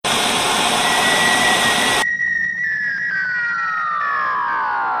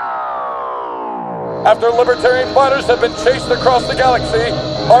After libertarian fighters have been chased across the galaxy,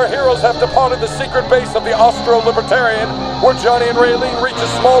 our heroes have departed the secret base of the Austro-Libertarian, where Johnny and Raylene reach a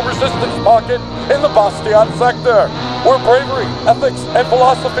small resistance pocket in the Bastion sector, where bravery, ethics, and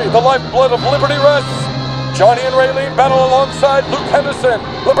philosophy, the lifeblood of liberty, rests. Johnny and Raylene battle alongside Luke Henderson,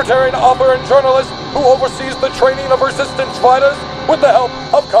 libertarian author and journalist who oversees the training of resistance fighters with the help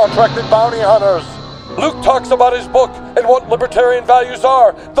of contracted bounty hunters. Luke talks about his book and what libertarian values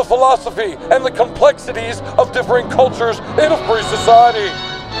are, the philosophy and the complexities of differing cultures in a free society.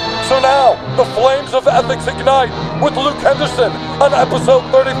 So now, the flames of ethics ignite with Luke Henderson on episode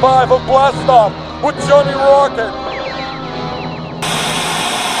 35 of Blast Off with Johnny Rocket.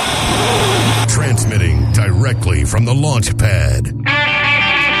 Transmitting directly from the launch pad.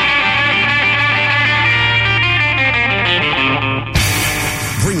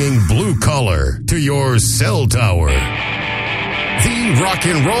 Bringing blue collar to your cell tower. The rock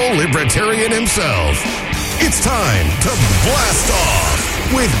and roll libertarian himself. It's time to blast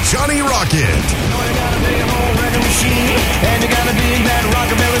off with Johnny Rocket. I know you got a big old record machine, and you got a dig that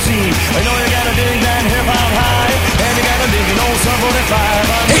rockabilly scene. I know you got a dig that hip-hop high, and you got a dig an old Sub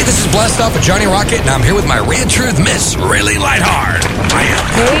 45. Hey, this is Blast Off with Johnny Rocket, and I'm here with my Rad Truth Miss, Raylene Lightheart. Hey,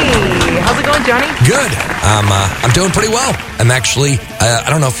 how's it going, Johnny? Good. I'm doing pretty well. I'm actually, I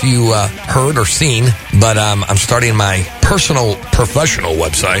don't know if you heard or seen, but I'm starting my personal professional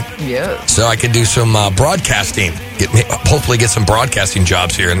website. Yeah. So I could do some broadcasting, hopefully get some broadcasting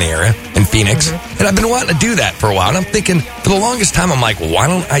jobs here in the area, in Phoenix. Mm-hmm. And I've been wanting to do that for a while. And I'm thinking, for the longest time, I'm like, well, why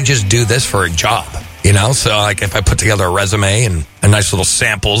don't I just do this for a job? You know, so like if I put together a resume and a nice little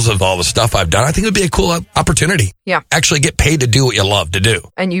samples of all the stuff I've done, I think it would be a cool opportunity. Yeah. Actually get paid to do what you love to do.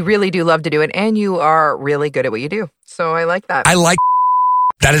 And you really do love to do it, and you are really good at what you do. So I like that. I like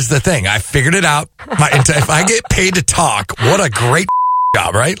that is the thing. I figured it out. If I get paid to talk, what a great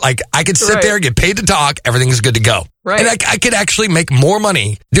job, right? Like I could sit there, get paid to talk, everything's good to go. Right. And I could actually make more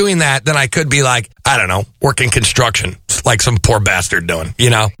money doing that than I could be like, I don't know, working construction like some poor bastard doing,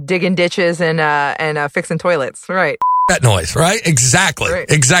 you know? Digging ditches and fixing toilets. Right. That noise, right? Exactly. Right.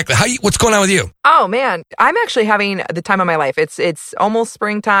 Exactly. What's going on with you? Oh, man. I'm actually having the time of my life. It's almost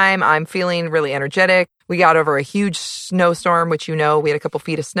springtime. I'm feeling really energetic. We got over a huge snowstorm, which we had a couple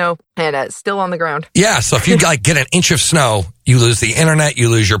feet of snow, and it's still on the ground. Yeah, so if you get an inch of snow, you lose the internet, you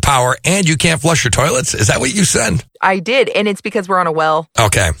lose your power, and you can't flush your toilets? Is that what you said? I did, and it's because we're on a well.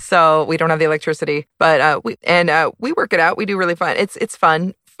 Okay. So we don't have the electricity, but we work it out. We do really fun. It's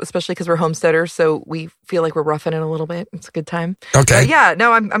fun, especially because we're homesteaders, so we feel like we're roughing it a little bit. It's a good time. Okay.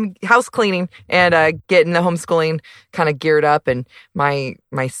 I'm house cleaning and getting the homeschooling kind of geared up, and my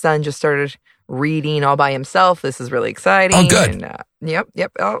son just started reading all by himself. This is really exciting. Oh, good. And, yep,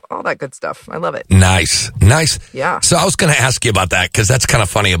 all that good stuff. I love it. Nice. Yeah. So I was going to ask you about that because that's kind of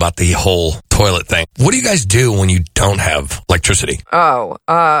funny about the whole toilet thing. What do you guys do when you don't have electricity? Oh,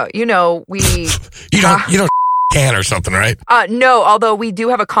 we you don't can or something, right? No, although we do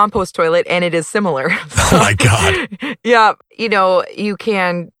have a compost toilet and it is similar. Oh my God. Yeah, you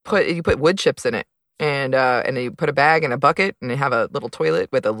put wood chips in it. And you put a bag in a bucket and you have a little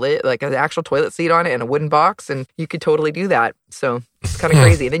toilet with a lid, like an actual toilet seat on it and a wooden box. And you could totally do that. So it's kind of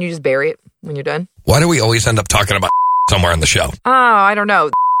crazy. Then you just bury it when you're done. Why do we always end up talking about somewhere in the show? Oh, I don't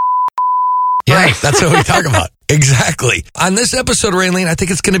know. Yeah, Right. that's what we talk about. Exactly. On this episode, Raylene, I think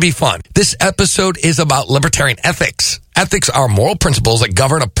it's going to be fun. This episode is about libertarian ethics. Ethics are moral principles that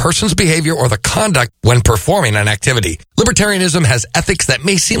govern a person's behavior or the conduct when performing an activity. Libertarianism has ethics that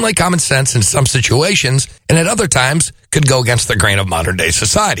may seem like common sense in some situations, and at other times could go against the grain of modern-day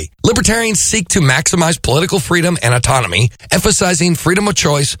society. Libertarians seek to maximize political freedom and autonomy, emphasizing freedom of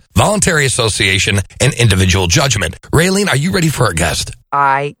choice, voluntary association, and individual judgment. Raylene, are you ready for our guest?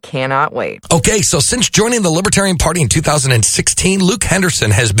 I cannot wait. Okay, so since joining the Libertarian Party in 2016, Luke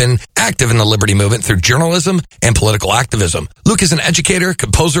Henderson has been active in the liberty movement through journalism and political activism. Luke is an educator,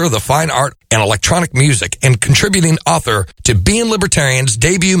 composer of the fine art and electronic music, and contributing author to Being Libertarian's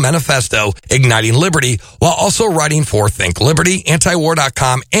debut manifesto, Igniting Liberty, while also writing for Think Liberty,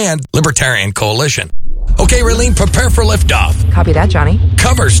 Antiwar.com, and Libertarian Coalition. Okay, Raylene, prepare for liftoff. Copy that, Johnny.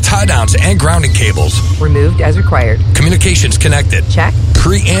 Covers, tie-downs, and grounding cables. Removed as required. Communications connected. Check.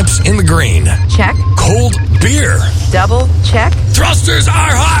 Preamps in the green. Check. Cold beer. Double check. Thrusters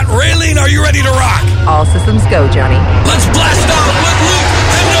are hot. Raylene, are you ready to rock? All systems go, Johnny. Let's blast off with Luke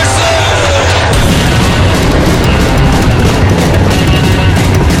Henderson!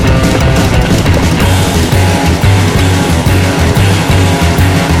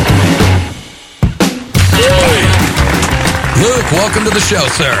 Luke, welcome to the show,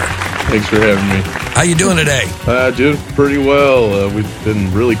 sir. Thanks for having me. How you doing today? Doing pretty well. We've been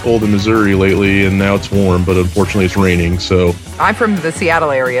really cold in Missouri lately, and now it's warm, but unfortunately it's raining. So I'm from the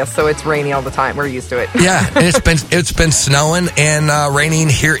Seattle area, so it's rainy all the time. We're used to it. Yeah, and it's been snowing and raining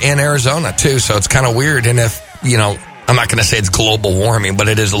here in Arizona too. So it's kind of weird. And if I'm not going to say it's global warming, but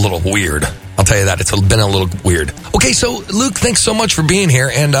it is a little weird. I'll tell you that. It's been a little weird. Okay, so Luke, thanks so much for being here.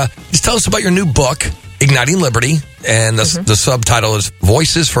 And just tell us about your new book, Igniting Liberty. And the subtitle is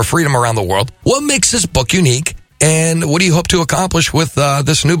Voices for Freedom Around the World. What makes this book unique? And what do you hope to accomplish with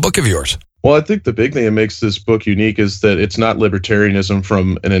this new book of yours? Well, I think the big thing that makes this book unique is that it's not libertarianism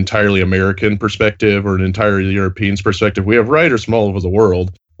from an entirely American perspective or an entirely European perspective. We have writers from all over the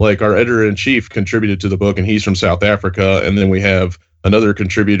world. Like our editor-in-chief contributed to the book, and he's from South Africa. And then we have another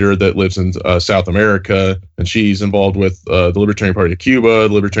contributor that lives in South America, and she's involved with the Libertarian Party of Cuba,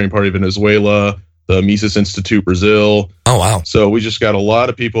 the Libertarian Party of Venezuela, the Mises Institute Brazil. Oh, wow. So we just got a lot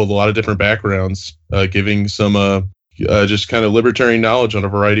of people with a lot of different backgrounds giving some just kind of libertarian knowledge on a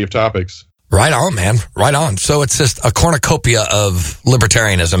variety of topics. Right on, man. Right on. So it's just a cornucopia of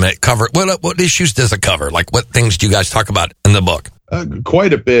libertarianism. It cover what issues does it cover? Like what things do you guys talk about in the book?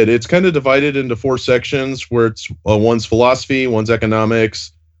 Quite a bit. It's kind of divided into 4 sections where it's one's philosophy, one's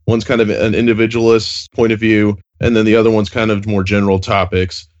economics, one's kind of an individualist point of view, and then the other one's kind of more general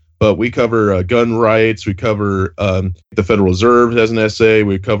topics. But we cover gun rights, we cover the Federal Reserve as an essay,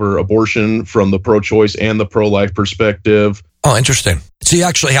 we cover abortion from the pro-choice and the pro-life perspective. Oh, interesting. So you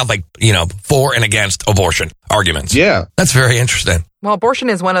actually have for and against abortion arguments. Yeah. That's very interesting. Well, abortion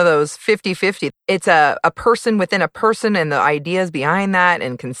is one of those 50-50. It's a person within a person and the ideas behind that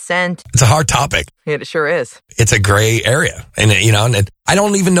and consent. It's a hard topic. It sure is. It's a gray area. And, and I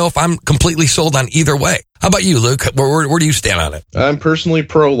don't even know if I'm completely sold on either way. How about you, Luke? Where do you stand on it? I'm personally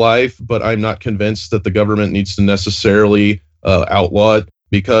pro-life, but I'm not convinced that the government needs to necessarily outlaw it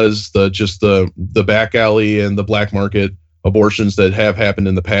because the back alley and the black market abortions that have happened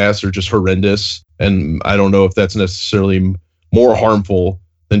in the past are just horrendous. And I don't know if that's necessarily more harmful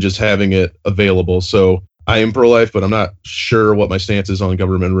than just having it available. So I am pro-life, but I'm not sure what my stance is on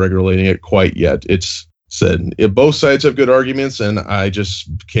government regulating it quite yet. It's said both sides have good arguments, and I just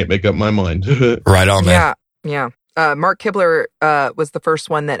can't make up my mind. Right on, man. Yeah. Mark Kibler was the first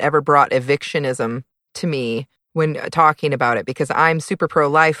one that ever brought evictionism to me when talking about it, because I'm super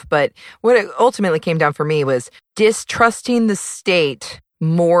pro-life, but what it ultimately came down for me was distrusting the state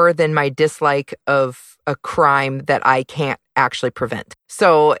more than my dislike of a crime that I can't actually prevent.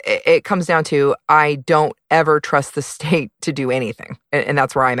 So it comes down to I don't ever trust the state to do anything. And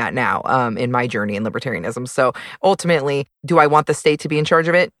that's where I'm at now in my journey in libertarianism. So ultimately, do I want the state to be in charge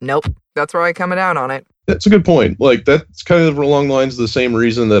of it? Nope. That's where I come down on it. That's a good point. Like that's kind of along the lines of the same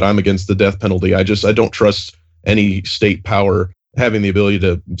reason that I'm against the death penalty. I don't trust any state power having the ability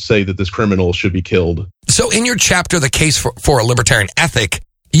to say that this criminal should be killed. So in your chapter, The Case for a Libertarian Ethic,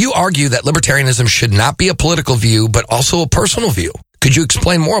 you argue that libertarianism should not be a political view, but also a personal view. Could you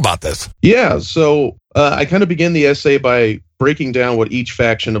explain more about this? Yeah, so I kind of begin the essay by breaking down what each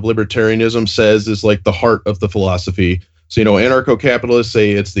faction of libertarianism says is like the heart of the philosophy. So, anarcho-capitalists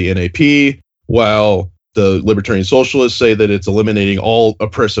say it's the NAP, while the libertarian socialists say that it's eliminating all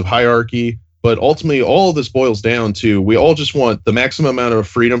oppressive hierarchy. But ultimately, all of this boils down to we all just want the maximum amount of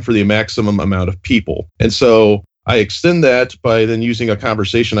freedom for the maximum amount of people. And so I extend that by then using a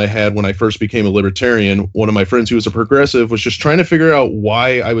conversation I had when I first became a libertarian. One of my friends who was a progressive was just trying to figure out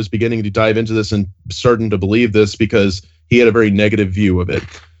why I was beginning to dive into this and starting to believe this because he had a very negative view of it.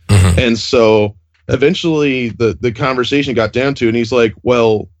 Mm-hmm. And so eventually the conversation got down to, and he's like,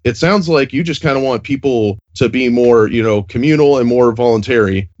 well, it sounds like you just kind of want people to be more, communal and more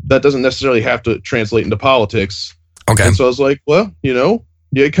voluntary. That doesn't necessarily have to translate into politics. Okay. And so I was like, well, you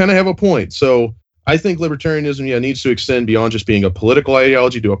kind of have a point. So I think libertarianism, needs to extend beyond just being a political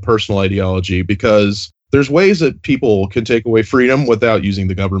ideology to a personal ideology, because there's ways that people can take away freedom without using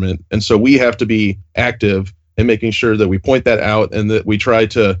the government. And so we have to be active in making sure that we point that out and that we try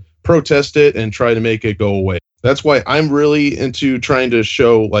to protest it and try to make it go away. That's why I'm really into trying to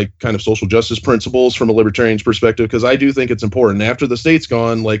show like kind of social justice principles from a libertarian's perspective, because I do think it's important. After the state's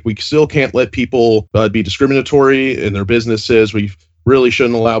gone, like we still can't let people be discriminatory in their businesses. We really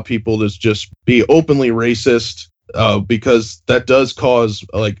shouldn't allow people to just be openly racist because that does cause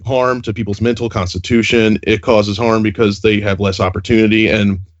like harm to people's mental constitution. It causes harm because they have less opportunity.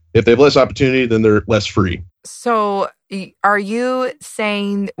 And if they have less opportunity, then they're less free. So are you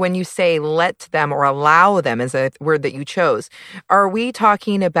saying when you say let them or allow them is a word that you chose, are we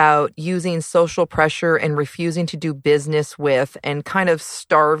talking about using social pressure and refusing to do business with and kind of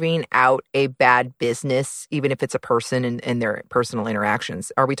starving out a bad business, even if it's a person and their personal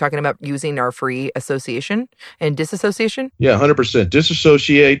interactions? Are we talking about using our free association and disassociation? Yeah, 100%.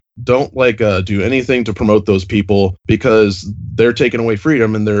 Disassociate. Don't do anything to promote those people because they're taking away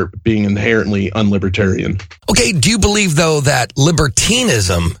freedom and they're being inherently unlibertarian. Okay, do you believe, though, that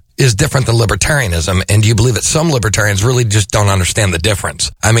libertinism is different than libertarianism? And do you believe that some libertarians really just don't understand the difference?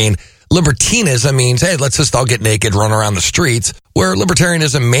 I mean, libertinism means, hey, let's just all get naked, run around the streets, where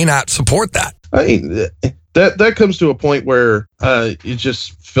libertarianism may not support that. I mean, that comes to a point where it's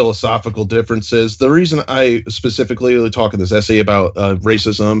just philosophical differences. The reason I specifically talk in this essay about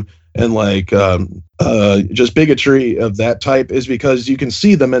racism and just bigotry of that type is because you can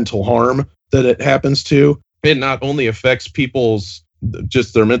see the mental harm that it happens to. It not only affects people's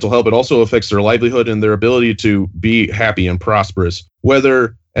just their mental health, but also affects their livelihood and their ability to be happy and prosperous.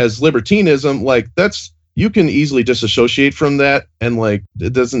 Whether as libertinism, you can easily disassociate from that, and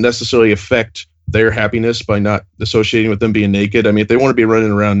it doesn't necessarily affect their happiness by not associating with them being naked. I mean, if they want to be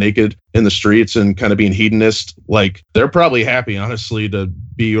running around naked in the streets and kind of being hedonist, they're probably happy, honestly, to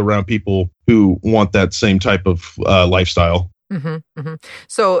be around people who want that same type of lifestyle. Mm-hmm, mm-hmm.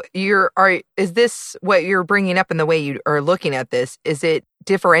 So is this what you're bringing up in the way you are looking at this? Is it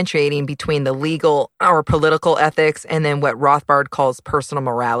differentiating between the legal or political ethics and then what Rothbard calls personal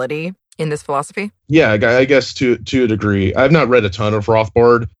morality in this philosophy? Yeah, I guess to a degree. I've not read a ton of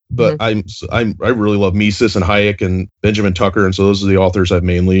Rothbard, but I really love Mises and Hayek and Benjamin Tucker, and so those are the authors I've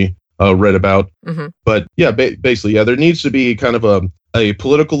mainly read about. Mm-hmm. But yeah, basically, there needs to be kind of a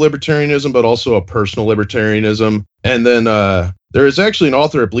political libertarianism, but also a personal libertarianism. And then there is actually an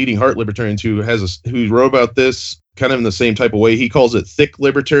author at Bleeding Heart Libertarians who wrote about this kind of in the same type of way. He calls it thick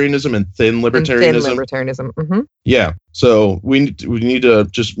libertarianism and thin libertarianism. Thin libertarianism. Mm-hmm. Yeah. So we need to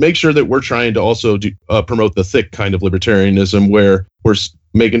just make sure that we're trying to also promote the thick kind of libertarianism where we're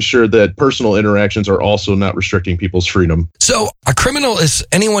making sure that personal interactions are also not restricting people's freedom. So a criminal is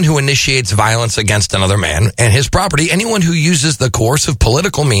anyone who initiates violence against another man and his property, anyone who uses the coercive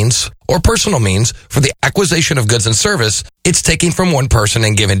political means or personal means for the acquisition of goods and service it's taking from one person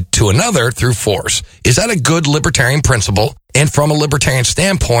and given to another through force. Is that a good libertarian principle? And from a libertarian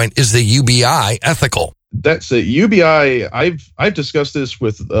standpoint, is the UBI ethical? That's it. UBI, I've discussed this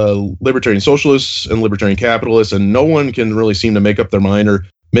with libertarian socialists and libertarian capitalists, and no one can really seem to make up their mind or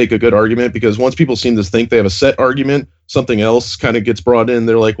make a good argument, because once people seem to think they have a set argument, something else kind of gets brought in.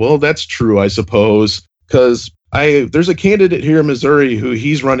 They're like, well, that's true, I suppose, because there's a candidate here in Missouri who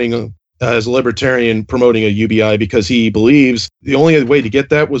he's running as a libertarian promoting a UBI because he believes the only way to get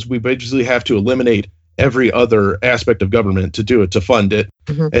that was we basically have to eliminate every other aspect of government to do it, to fund it.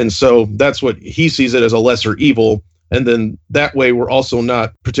 Mm-hmm. And so that's what he sees it as, a lesser evil. And then that way we're also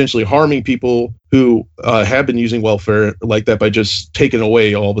not potentially harming people who have been using welfare like that by just taking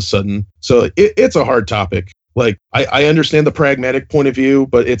away all of a sudden. So it's a hard topic. Like, I understand the pragmatic point of view,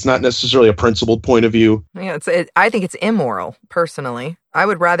 but it's not necessarily a principled point of view. Yeah, I think it's immoral, personally. I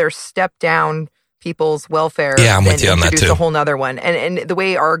would rather step down people's welfare I'm with you on that too. Introduce a whole nother one. And the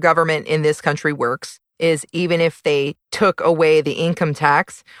way our government in this country works is even if they took away the income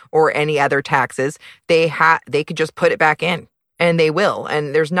tax or any other taxes, they could just put it back in, and they will.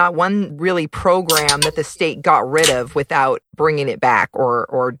 And there's not one really program that the state got rid of without bringing it back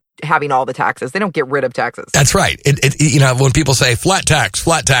or having all the taxes. They don't get rid of taxes. That's right. When people say flat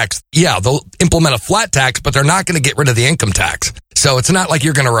tax, yeah, they'll implement a flat tax, but they're not going to get rid of the income tax. So it's not like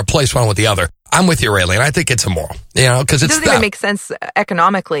you're going to replace one with the other. I'm with you, Raylene. I think it's immoral, because it doesn't even make sense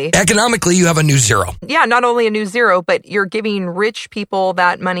economically. Economically, you have a new zero. Yeah, not only a new zero, but you're giving rich people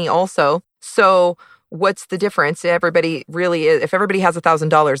that money also. So what's the difference? If everybody has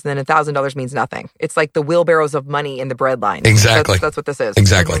 $1,000, then $1,000 means nothing. It's like the wheelbarrows of money in the bread line. Exactly. That's what this is.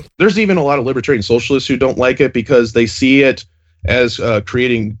 Exactly. There's even a lot of libertarian socialists who don't like it because they see it as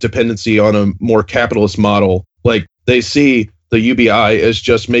creating dependency on a more capitalist model. Like, they see the UBI as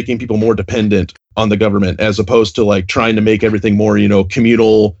just making people more dependent on the government, as opposed to like trying to make everything more,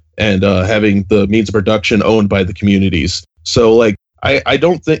 communal and having the means of production owned by the communities. So like, I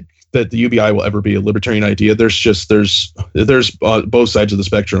don't think that the UBI will ever be a libertarian idea. There's both sides of the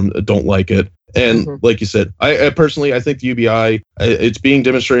spectrum that don't like it. And like you said, I personally, I think the UBI, it's being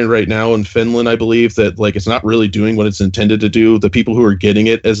demonstrated right now in Finland. I believe that like it's not really doing what it's intended to do. The people who are getting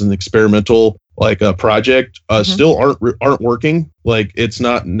it as an experimental a project still aren't working. Like, it's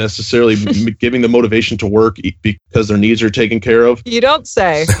not necessarily giving them motivation to work because their needs are taken care of. You don't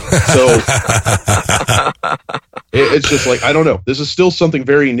say. So It's just like, I don't know. This is still something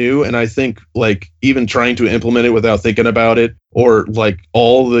very new. And I think like even trying to implement it without thinking about it or like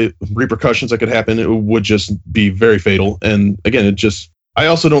all the repercussions that could happen, it would just be very fatal. And again, I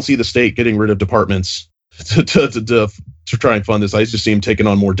also don't see the state getting rid of departments to try and fund this. I just see them taking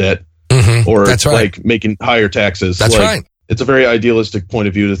on more debt or like making higher taxes. That's like, right. It's a very idealistic point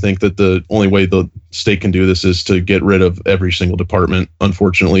of view to think that the only way the state can do this is to get rid of every single department,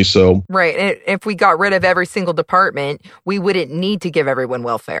 unfortunately. So right. And if we got rid of every single department, we wouldn't need to give everyone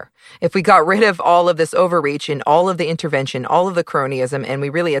welfare. If we got rid of all of this overreach and all of the intervention, all of the cronyism, and we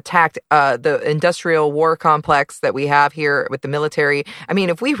really attacked the industrial war complex that we have here with the military, I mean,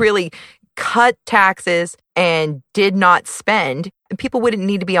 if we really cut taxes and did not spend, people wouldn't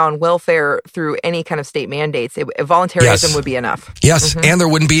need to be on welfare through any kind of state mandates. Voluntarism would be enough. Yes, and there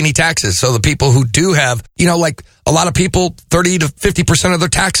wouldn't be any taxes. So the people who do have, like a lot of people, 30 to 50% of their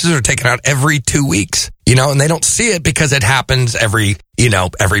taxes are taken out every 2 weeks, and they don't see it because it happens every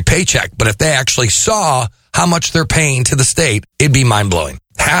paycheck. But if they actually saw how much they're paying to the state, it'd be mind-blowing.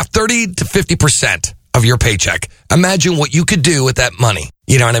 30 to 50% of your paycheck. Imagine what you could do with that money.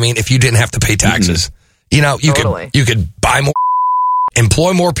 You know what I mean? If you didn't have to pay taxes, you could buy more,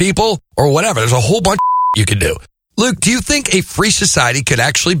 employ more people, or whatever. There's a whole bunch you could do. Luke, do you think a free society could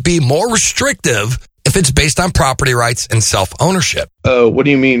actually be more restrictive if it's based on property rights and self-ownership? What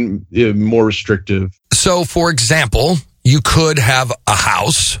do you mean more restrictive? So, for example, you could have a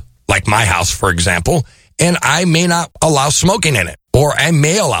house, like my house, for example, and I may not allow smoking in it, or I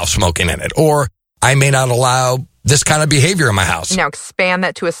may allow smoking in it, or I may not allow this kind of behavior in my house. Now expand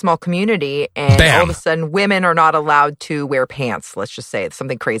that to a small community, and all of a sudden women are not allowed to wear pants. Let's just say it's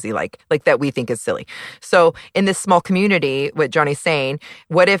something crazy like that we think is silly. So in this small community, what Johnny's saying,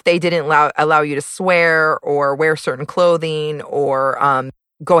 what if they didn't allow you to swear or wear certain clothing or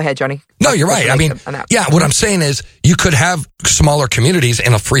go ahead, Johnny. No, you're right. I mean, what I'm saying is you could have smaller communities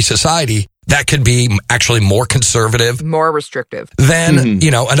in a free society that could be actually more conservative, more restrictive than,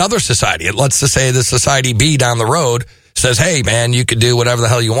 another society. Let's just say the society B down the road says, hey, man, you could do whatever the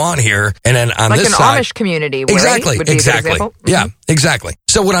hell you want here. And then on this side. Like an Amish community. Exactly. Would be exactly. Yeah, exactly.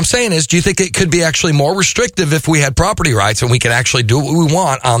 So what I'm saying is, do you think it could be actually more restrictive if we had property rights and we could actually do what we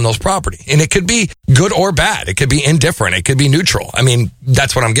want on those property? And it could be good or bad. It could be indifferent. It could be neutral. I mean,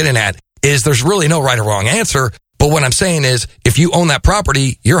 that's what I'm getting at, is there's really no right or wrong answer. But what I'm saying is, if you own that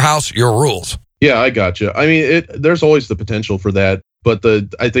property, your house, your rules. Yeah, I gotcha. I mean, there's always the potential for that. But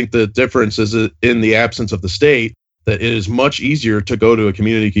I think the difference is in the absence of the state, that it is much easier to go to a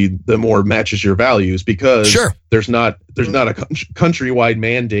community that more matches your values, because there's not a countrywide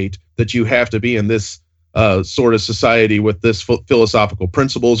mandate that you have to be in this sort of society with this philosophical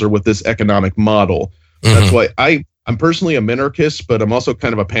principles or with this economic model. That's why I'm personally a minarchist, but I'm also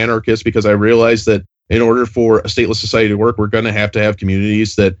kind of a panarchist, because I realize that in order for a stateless society to work, we're going to have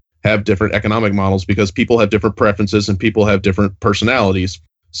communities that have different economic models, because people have different preferences and people have different personalities.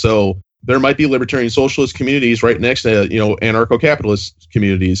 So there might be libertarian socialist communities right next to, anarcho-capitalist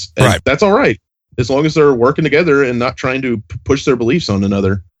communities. And that's all right, as long as they're working together and not trying to push their beliefs on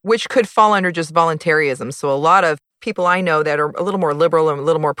another. Which could fall under just voluntarism. So a lot of people I know that are a little more liberal and a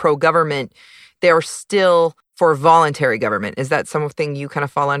little more pro-government, they're still for voluntary government. Is that something you kind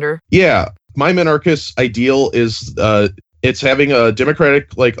of fall under? Yeah. My minarchist ideal is it's having a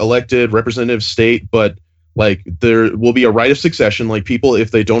democratic, elected representative state, but there will be a right of succession. People,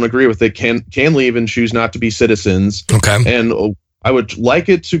 if they don't agree with it, can leave and choose not to be citizens. Okay. And I would like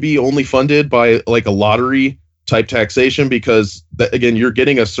it to be only funded by a lottery type taxation, because again, you're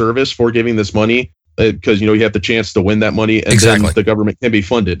getting a service for giving this money, because you have the chance to win that money, and then the government can be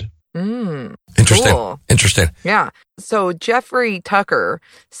funded. Interesting. Cool. Interesting. Yeah. So Jeffrey Tucker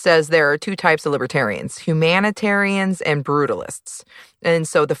says there are two types of libertarians: humanitarians and brutalists. And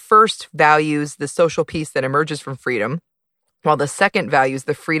so the first values the social peace that emerges from freedom, while the second values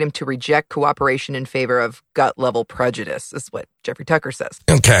the freedom to reject cooperation in favor of gut-level prejudice, is what Jeffrey Tucker says.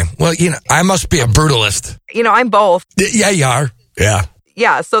 Okay. Well, I must be a brutalist. I'm both. Yeah, you are. Yeah.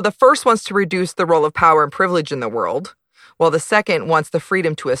 Yeah. So the first wants to reduce the role of power and privilege in the world, while the second wants the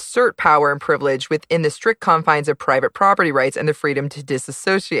freedom to assert power and privilege within the strict confines of private property rights and the freedom to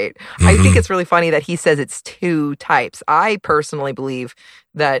disassociate. I think it's really funny that he says it's two types. I personally believe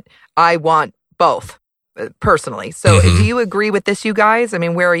that I want both, personally. So do you agree with this, you guys? I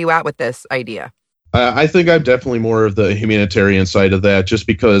mean, where are you at with this idea? I think I'm definitely more of the humanitarian side of that, just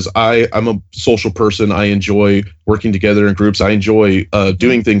because I'm a social person. I enjoy working together in groups. I enjoy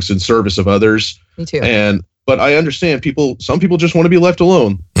doing things in service of others. Me too. But I understand some people just want to be left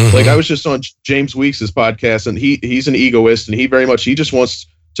alone. I was just on James Weeks' podcast, and he's an egoist, and he just wants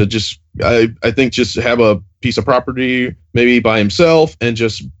to I think just have a piece of property, maybe by himself, and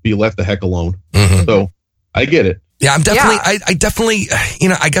just be left the heck alone. Mhm. So I get it. Yeah, I'm definitely. I definitely.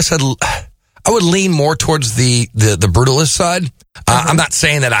 I guess I would lean more towards the brutalist side. I'm not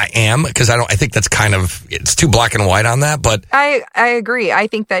saying that I am, because I think that's kind of, it's too black and white on that. But I agree. I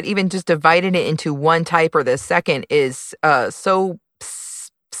think that even just dividing it into one type or the second is so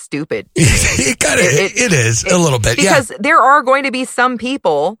stupid. it is a little bit, because there are going to be some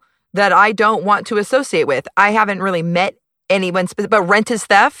people that I don't want to associate with. I haven't really met anyone, but rent is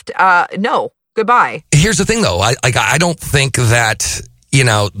theft. No, goodbye. Here's the thing, though. I don't think that,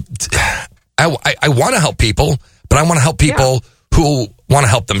 I want to help people, but I want to help people who want to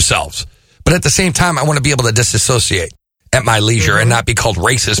help themselves. But at the same time, I want to be able to disassociate at my leisure and not be called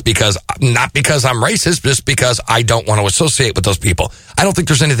racist not because I'm racist, just because I don't want to associate with those people. I don't think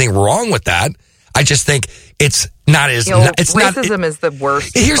there's anything wrong with that. I just think it's not as racism is the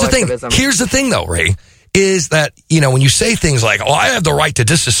worst. Here's the thing, though, Ray, is that when you say things like, "Oh, I have the right to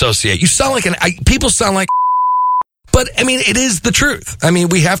disassociate," you sound like people sound like. But, I mean, it is the truth. I mean,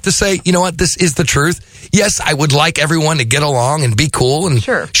 we have to say, you know what, this is the truth. Yes, I would like everyone to get along and be cool. And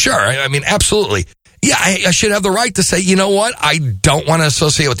Sure. I mean, absolutely. Yeah, I should have the right to say, you know what, I don't want to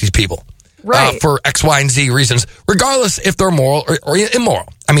associate with these people. Right. For X, Y, and Z reasons, regardless if they're moral or immoral.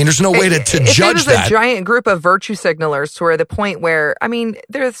 I mean, there's no way to judge that. If there's a giant group of virtue signalers to where the point where, I mean,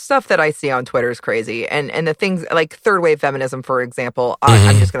 there's stuff that I see on Twitter is crazy. And the things like third wave feminism, for example,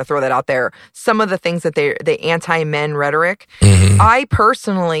 I'm just going to throw that out there. Some of the things that the anti-men rhetoric, I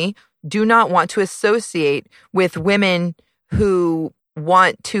personally do not want to associate with women who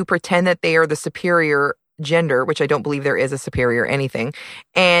want to pretend that they are the superior gender, which I don't believe there is a superior anything,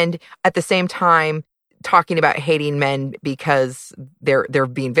 and at the same time talking about hating men because they're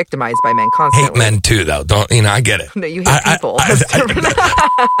being victimized by men constantly. Hate men too, though. I get it. No, you hate people.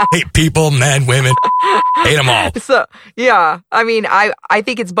 I hate people, men, women, hate them all. So yeah, I mean, I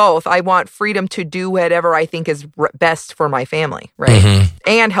think it's both. I want freedom to do whatever I think is best for my family, right,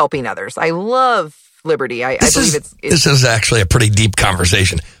 and helping others. I love liberty. I believe it's this is actually a pretty deep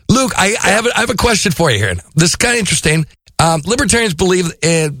conversation. Luke, I have a question for you here. This is kind of interesting. Libertarians believe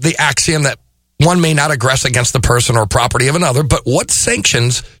in the axiom that one may not aggress against the person or property of another, but what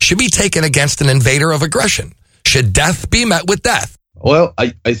sanctions should be taken against an invader of aggression? Should death be met with death? Well,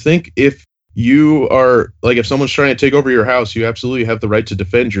 I think if you are, if someone's trying to take over your house, you absolutely have the right to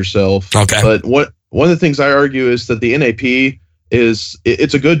defend yourself. Okay. But one of the things I argue is that the NAP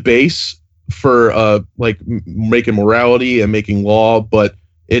it's a good base for making morality and making law, but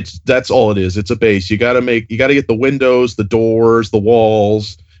that's all it is. It's a base. You got to get the windows, the doors, the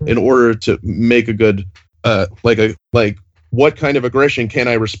walls in order to make a good what kind of aggression can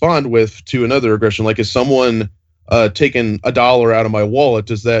I respond with to another aggression? Like, is someone taking $1 out of my wallet?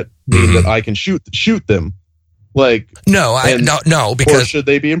 Does that mean that I can shoot them? No, because or should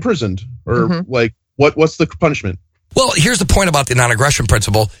they be imprisoned or what's the punishment? Well, here's the point about the non-aggression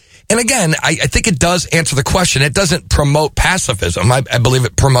principle. And again, I think it does answer the question. It doesn't promote pacifism. I believe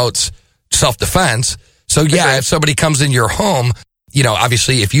it promotes self-defense. So yeah, if somebody comes in your home,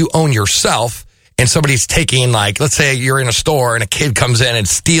 obviously if you own yourself and somebody's taking, let's say you're in a store and a kid comes in and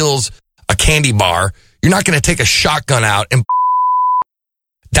steals a candy bar, you're not going to take a shotgun out and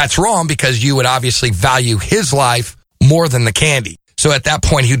that's wrong, because you would obviously value his life more than the candy. So at that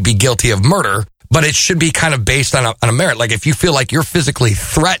point, he'd be guilty of murder. But it should be kind of based on a merit. Like, if you feel like you're physically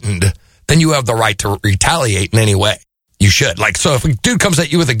threatened, then you have the right to retaliate in any way. You should. So if a dude comes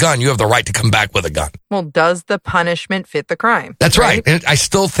at you with a gun, you have the right to come back with a gun. Well, does the punishment fit the crime? That's right. And I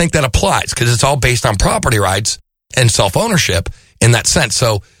still think that applies, because it's all based on property rights and self-ownership in that sense.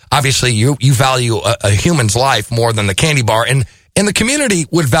 So obviously you value a human's life more than the candy bar. And the community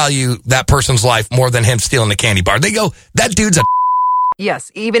would value that person's life more than him stealing the candy bar. They go, that dude's a...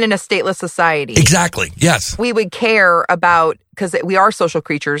 Yes, even in a stateless society. Exactly, yes. We would care about, because we are social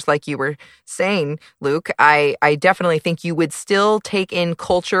creatures, like you were saying, Luke. I definitely think you would still take in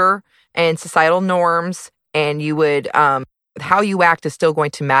culture and societal norms, and you would, how you act is still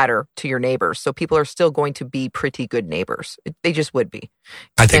going to matter to your neighbors. So people are still going to be pretty good neighbors. They just would be.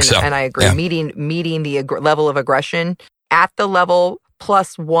 I think so. And I agree. Yeah. Meeting the level of aggression at the level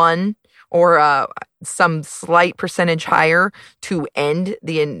 +1 or some slight percentage higher to end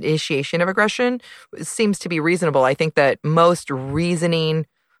the initiation of aggression seems to be reasonable. I think that most reasoning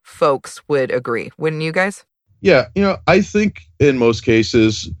folks would agree. Wouldn't you guys? Yeah. I think in most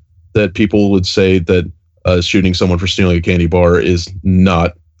cases that people would say that shooting someone for stealing a candy bar is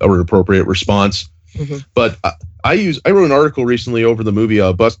not an appropriate response. Mm-hmm. But I wrote an article recently over the movie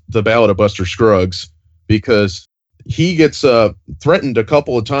The Ballad of Buster Scruggs, because he gets threatened a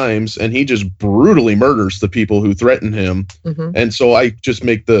couple of times, and he just brutally murders the people who threaten him. Mm-hmm. And so I just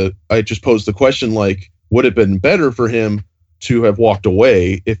pose the question, like, would it have been better for him to have walked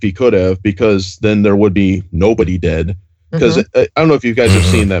away if he could have, because then there would be nobody dead. Because I don't know if you guys have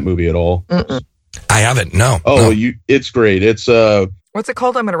seen that movie at all. Mm-mm. I haven't. No. Oh, no. It's great. It's what's it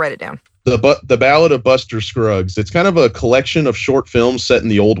called? I'm going to write it down. The Ballad of Buster Scruggs. It's kind of a collection of short films set in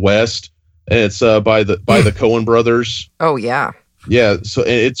the Old West. And it's by the Coen brothers. Oh yeah. Yeah. So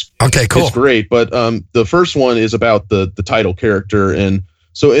it's okay. Cool. It's great. But the first one is about the title character, and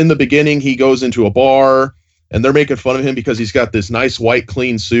so in the beginning he goes into a bar, and they're making fun of him because he's got this nice white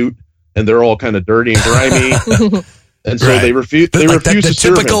clean suit, and they're all kind of dirty and grimy. And so they refuse. They refuse to serve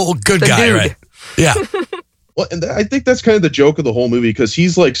him. The typical good guy, dude. right? Yeah. Well, and I think that's kind of the joke of the whole movie, because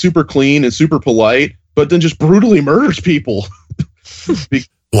he's like super clean and super polite, but then just brutally murders people.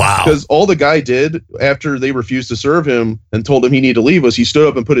 Wow. Because all the guy did after they refused to serve him and told him he needed to leave was he stood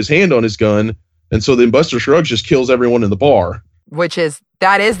up and put his hand on his gun, and so then Buster Scruggs just kills everyone in the bar.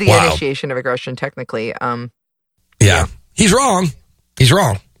 That is the initiation of aggression, technically. Yeah. He's wrong. He's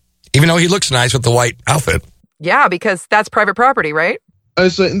wrong. Even though he looks nice with the white outfit. Yeah, because that's private property, right? I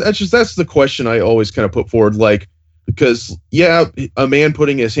say that's the question I always kind of put forward, like, because a man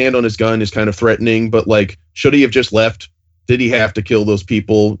putting his hand on his gun is kind of threatening, but like, should he have just left? Did he have to kill those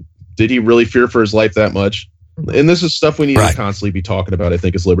people? Did he really fear for his life that much? And this is stuff we need to constantly be talking about, I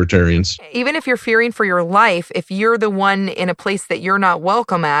think, as libertarians. Even if you're fearing for your life, if you're the one in a place that you're not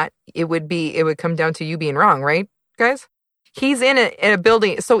welcome at, it would come down to you being wrong, right, guys? He's in a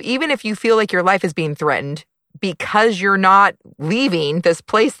building. So even if you feel like your life is being threatened because you're not leaving this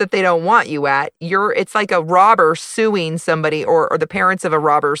place that they don't want you at, it's like a robber suing somebody, or the parents of a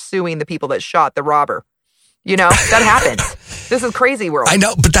robber suing the people that shot the robber. You know, that happens. This is crazy world. I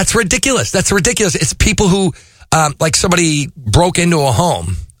know, but that's ridiculous. That's ridiculous. It's people who, like somebody broke into a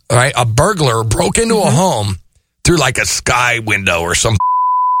home, right? A burglar broke into a home through like a sky window or some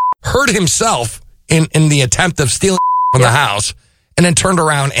hurt himself in the attempt of stealing from the house, and then turned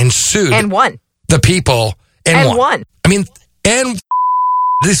around and sued. And won. The people. And won. I mean, and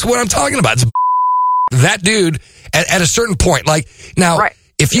this is what I'm talking about. It's that dude at a certain point. Like, now,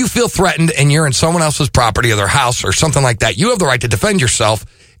 if you feel threatened and you're in someone else's property or their house or something like that, you have the right to defend yourself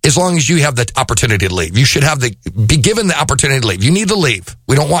as long as you have the opportunity to leave. You should be given the opportunity to leave. You need to leave.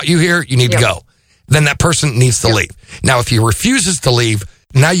 We don't want you here. You need to go. Then that person needs to leave. Now, if he refuses to leave,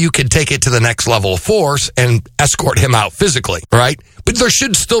 now you can take it to the next level of force and escort him out physically, right? But there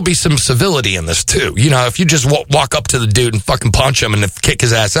should still be some civility in this too. You know, if you just walk up to the dude and fucking punch him and kick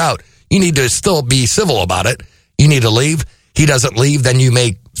his ass out, you need to still be civil about it. You need to leave. He doesn't leave, then you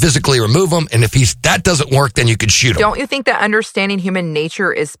may physically remove him. And if that doesn't work, then you could shoot him. Don't you think that understanding human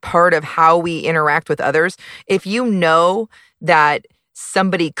nature is part of how we interact with others? If you know that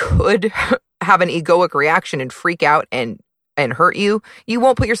somebody could have an egoic reaction and freak out and hurt you, you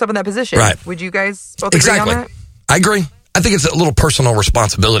won't put yourself in that position. Right. Would you guys both agree on that? I agree. I think it's a little personal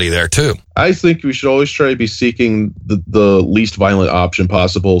responsibility there too. I think we should always try to be seeking the least violent option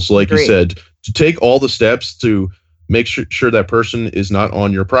possible. So like you said, to take all the steps to make sure that person is not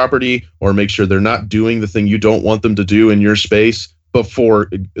on your property, or make sure they're not doing the thing you don't want them to do in your space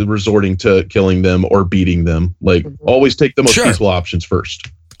before resorting to killing them or beating them. Like, always take the most peaceful options first.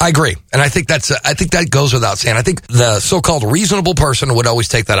 I agree. And I think that goes without saying. I think the so-called reasonable person would always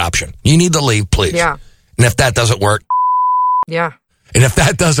take that option. You need to leave, please. Yeah. And if that doesn't work. Yeah. And if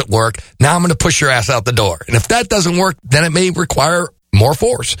that doesn't work, now I'm going to push your ass out the door. And if that doesn't work, then it may require more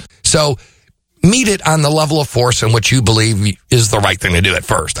force. So meet it on the level of force in which you believe is the right thing to do at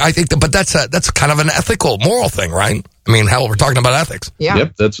first. I think but that's kind of an ethical, moral thing, right? I mean, hell, we're talking about ethics. Yeah.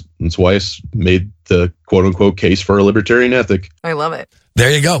 Yep. That's why it's made the quote unquote case for a libertarian ethic. I love it.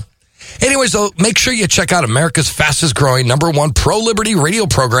 There you go. Anyways, though, make sure you check out America's fastest growing #1 pro-liberty radio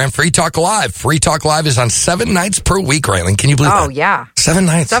program, Free Talk Live. Free Talk Live is on 7 nights per week, Raylene. Can you believe that? Oh, yeah. 7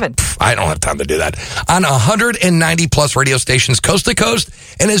 nights? 7. I don't have time to do that. On 190 plus radio stations coast to coast,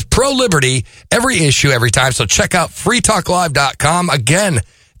 and is pro-liberty every issue, every time. So check out freetalklive.com. Again,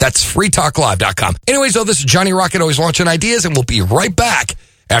 that's freetalklive.com. Anyways, though, this is Johnny Rocket, always launching ideas, and we'll be right back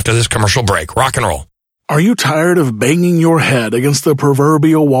after this commercial break. Rock and roll. Are you tired of banging your head against the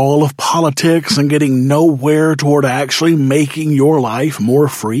proverbial wall of politics and getting nowhere toward actually making your life more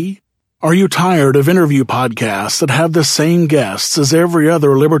free? Are you tired of interview podcasts that have the same guests as every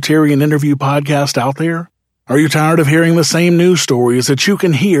other libertarian interview podcast out there? Are you tired of hearing the same news stories that you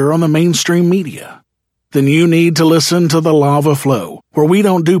can hear on the mainstream media? Then you need to listen to The Lava Flow, where we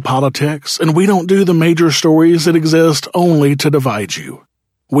don't do politics and we don't do the major stories that exist only to divide you.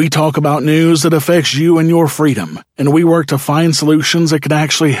 We talk about news that affects you and your freedom, and we work to find solutions that can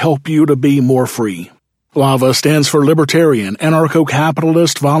actually help you to be more free. LAVA stands for Libertarian,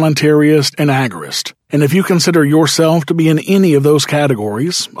 Anarcho-Capitalist, Voluntarist, and Agorist. And if you consider yourself to be in any of those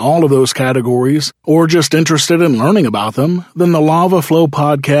categories, all of those categories, or just interested in learning about them, then the Lava Flow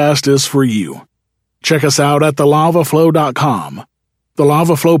podcast is for you. Check us out at thelavaflow.com. The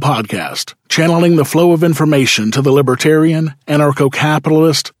Lava Flow podcast, channeling the flow of information to the libertarian,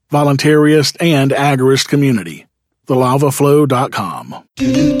 anarcho-capitalist, voluntarist, and agorist community. thelavaflow.com.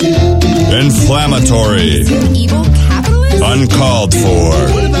 Inflammatory. Evil capitalist? Uncalled for.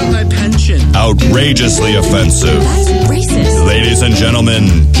 What about my pension? Outrageously offensive. That's racist. Ladies and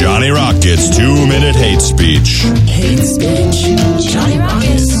gentlemen, Johnny Rockets' 2-minute hate speech. Hate speech? Johnny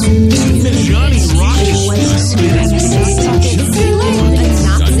Rockets. 2-minute Johnny Rockets. Is he like a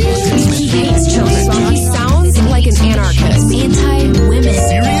Nazi? He hates children. He sounds like an anarchist. Anti-women.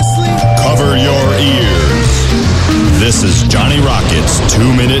 Seriously? Cover your ears. This is Johnny Rockets'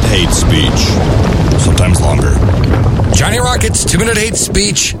 2-minute hate speech. Sometimes longer. Johnny Rockets' 2-minute hate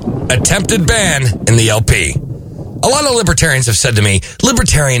speech, attempted ban in the LP. A lot of libertarians have said to me,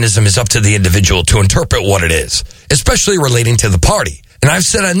 libertarianism is up to the individual to interpret what it is, especially relating to the party. And I've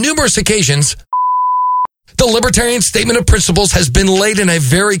said on numerous occasions, the Libertarian Statement of Principles has been laid in a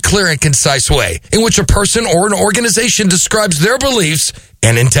very clear and concise way, in which a person or an organization describes their beliefs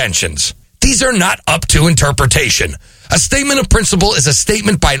and intentions. These are not up to interpretation. A statement of principle is a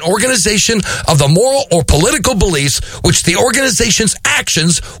statement by an organization of the moral or political beliefs which the organization's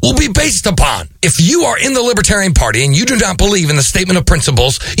actions will be based upon. If you are in the Libertarian Party and you do not believe in the statement of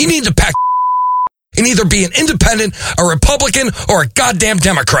principles, you need to pack and either be an independent, a Republican, or a goddamn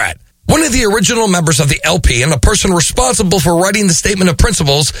Democrat. One of the original members of the LP and the person responsible for writing the Statement of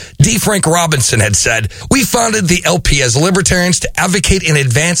Principles, D. Frank Robinson, had said, "We founded the LP as libertarians to advocate and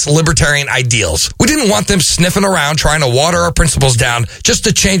advance libertarian ideals. We didn't want them sniffing around trying to water our principles down just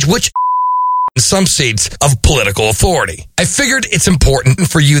to change which some seats of political authority. I figured it's important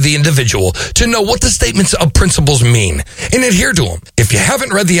for you, the individual, to know what the statements of principles mean and adhere to them. If you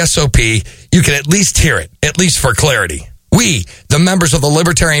haven't read the SOP, you can at least hear it, at least for clarity. We, the members of the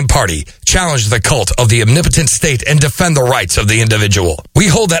Libertarian Party, challenge the cult of the omnipotent state and defend the rights of the individual. We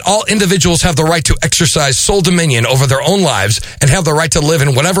hold that all individuals have the right to exercise sole dominion over their own lives and have the right to live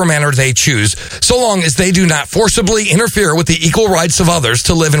in whatever manner they choose, so long as they do not forcibly interfere with the equal rights of others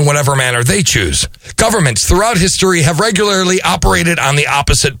to live in whatever manner they choose. Governments throughout history have regularly operated on the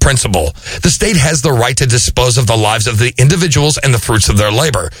opposite principle. The state has the right to dispose of the lives of the individuals and the fruits of their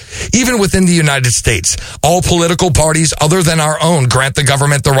labor. Even within the United States, all political parties other than our own grant the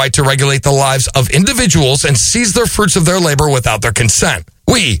government the right to regulate the lives of individuals and seize their fruits of their labor without their consent.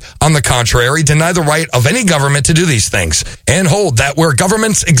 We, on the contrary, deny the right of any government to do these things and hold that where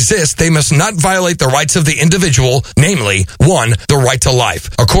governments exist, they must not violate the rights of the individual, namely, 1, the right to life.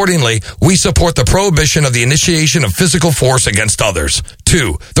 Accordingly, we support the prohibition of the initiation of physical force against others.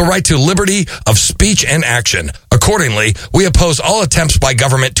 2, the right to liberty of speech and action. Accordingly, we oppose all attempts by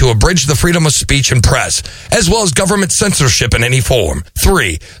government to abridge the freedom of speech and press, as well as government censorship in any form.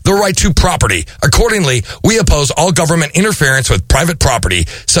 3, the right to property. Accordingly, we oppose all government interference with private property,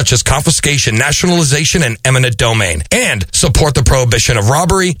 such as confiscation, nationalization, and eminent domain, and support the prohibition of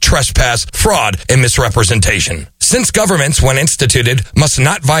robbery, trespass, fraud, and misrepresentation. Since governments, when instituted, must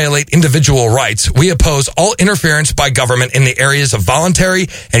not violate individual rights, we oppose all interference by government in the areas of voluntary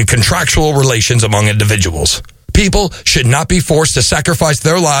and contractual relations among individuals. People should not be forced to sacrifice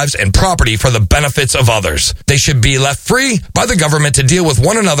their lives and property for the benefits of others. They should be left free by the government to deal with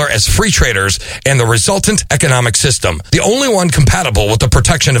one another as free traders and the resultant economic system. The only one compatible with the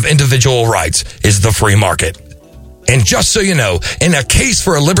protection of individual rights is the free market. And just so you know, in a case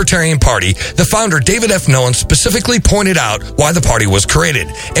for a Libertarian Party, the founder David F. Nolan specifically pointed out why the party was created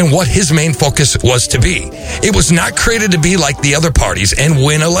and what his main focus was to be. It was not created to be like the other parties and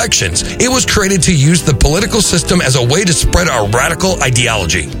win elections. It was created to use the political system as a way to spread our radical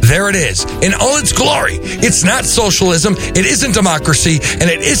ideology. There it is, in all its glory. It's not socialism, it isn't democracy,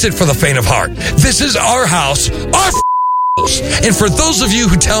 and it isn't for the faint of heart. This is our house, our and for those of you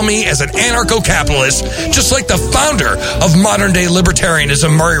who tell me as an anarcho-capitalist, just like the founder of modern-day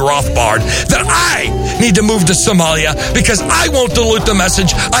libertarianism, Murray Rothbard, that I need to move to Somalia because I won't dilute the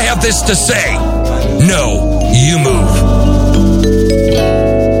message, I have this to say. No, you move.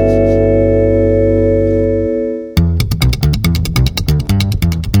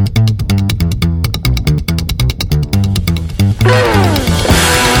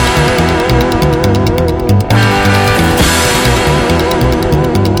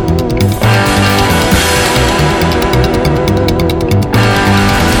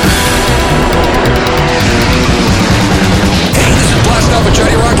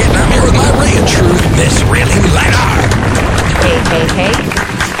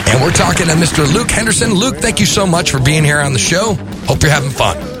 And we're talking to Mr. Luke Henderson. Luke, thank you so much for being here on the show. Hope you're having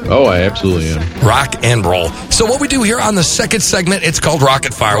fun. Oh, I absolutely am. Rock and roll. So what we do here on the second segment, it's called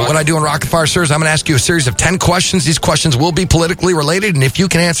Rocket Fire. What I do in Rocket Fire, sir, is I'm going to ask you a series of 10 questions. These questions will be politically related, and if you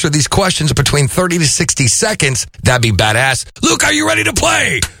can answer these questions between 30 to 60 seconds, that'd be badass. Luke, are you ready to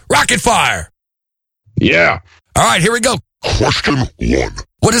play Rocket Fire? Yeah. All right, here we go. Question 1.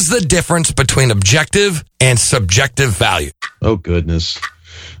 What is the difference between objective and subjective value? Oh, goodness.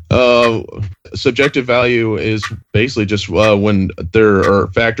 Subjective value is basically just when there are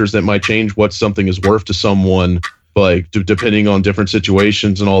factors that might change what something is worth to someone, like depending on different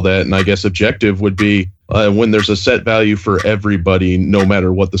situations and all that. And I guess objective would be when there's a set value for everybody, no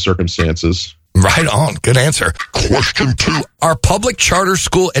matter what the circumstances. Right on. Good answer. Question 2. Are public charter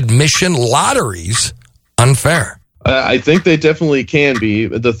school admission lotteries unfair? I think they definitely can be.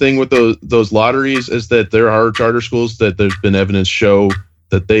 The thing with those lotteries is that there are charter schools that there's been evidence show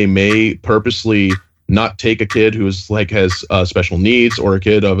that they may purposely not take a kid who is has special needs or a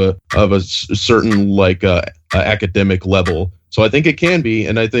kid of a certain academic level. So I think it can be,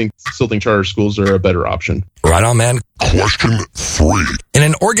 and I still think charter schools are a better option. Right on, man. Question 3. In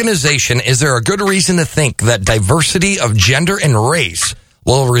an organization, is there a good reason to think that diversity of gender and race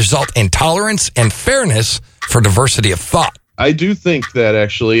will result in tolerance and fairness for diversity of thought? I do think that,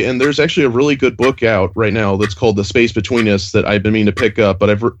 actually, and there's actually a really good book out right now that's called The Space Between Us that I've been meaning to pick up, but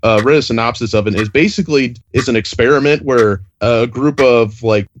I've read a synopsis of it. It's an experiment where a group of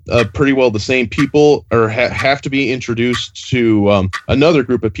pretty well the same people have to be introduced to another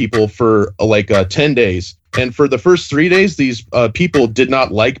group of people for 10 days. And for the first 3 days, these people did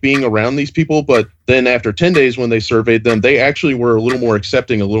not like being around these people. But then after 10 days, when they surveyed them, they actually were a little more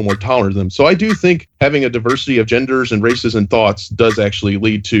accepting, a little more tolerant of them. So I do think having a diversity of genders and races and thoughts does actually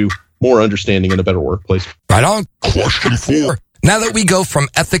lead to more understanding and a better workplace. Right on. Question 4. Now that we go from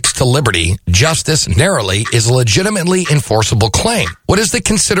ethics to liberty, justice narrowly is a legitimately enforceable claim. What is the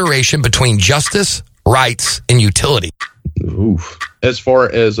consideration between justice, rights, and utility? Oof. As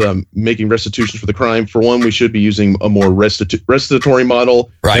far as making restitution for the crime, for one, we should be using a more restitutory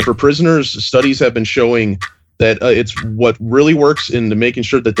model. Right. And for prisoners, studies have been showing that it's what really works in making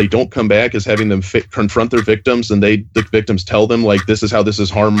sure that they don't come back is having them confront their victims, and the victims tell them, this is how this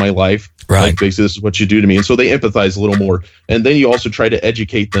has harmed my life. Right. Basically, this is what you do to me. And so they empathize a little more. And then you also try to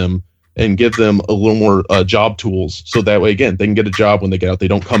educate them and give them a little more job tools. So that way, again, they can get a job when they get out. They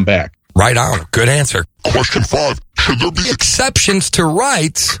don't come back. Right on. Good answer. Question 5. Should there be exceptions to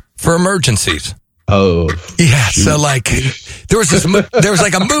rights for emergencies? Oh. Yeah, so there was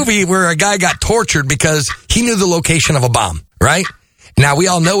a movie where a guy got tortured because he knew the location of a bomb, right? Now, we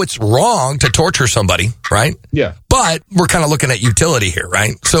all know it's wrong to torture somebody, right? Yeah. But we're kind of looking at utility here,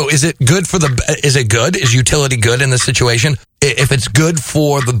 right? So is it good is utility good in this situation? If it's good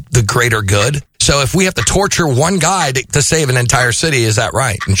for the greater good? So if we have to torture one guy to save an entire city, is that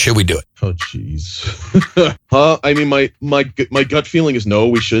right? And should we do it? Oh, jeez. I mean, my gut feeling is no,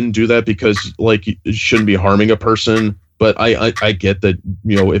 we shouldn't do that because, it shouldn't be harming a person. But I get that,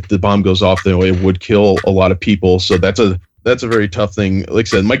 if the bomb goes off, then it would kill a lot of people. So that's a very tough thing. Like I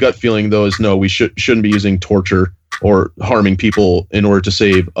said, my gut feeling, though, is no, we shouldn't be using torture or harming people in order to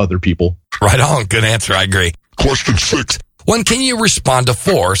save other people. Right on. Good answer. I agree. Question 6. When can you respond to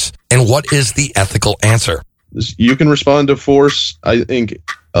force, and what is the ethical answer? You can respond to force, I think,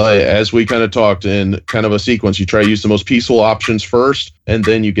 as we kind of talked in kind of a sequence. You try to use the most peaceful options first, and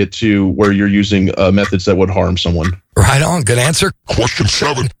then you get to where you're using methods that would harm someone. Right on. Good answer. Question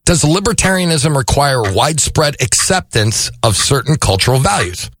 7. Does libertarianism require widespread acceptance of certain cultural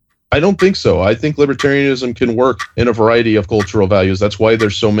values? I don't think so. I think libertarianism can work in a variety of cultural values. That's why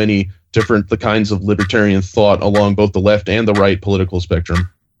there's so many different kinds of libertarian thought along both the left and the right political spectrum.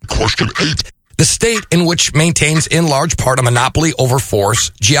 Question 8. The state in which maintains in large part a monopoly over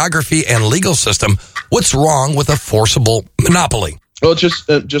force, geography, and legal system. What's wrong with a forcible monopoly? Well,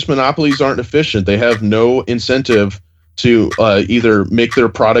 just monopolies aren't efficient. They have no incentive to either make their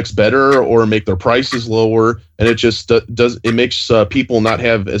products better or make their prices lower, and it makes people not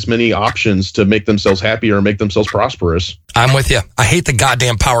have as many options to make themselves happy or make themselves prosperous. I'm with you. I hate the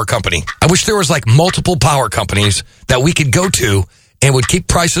goddamn power company. I wish there was multiple power companies that we could go to and would keep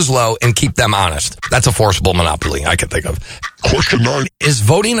prices low and keep them honest. That's a forcible monopoly I can think of. Question 9. Is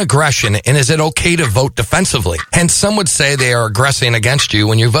voting aggression, and is it okay to vote defensively? Hence, some would say they are aggressing against you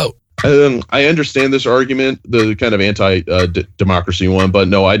when you vote. I understand this argument, the kind of anti-democracy one, but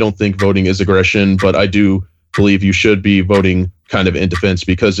no, I don't think voting is aggression, but I do believe you should be voting kind of in defense,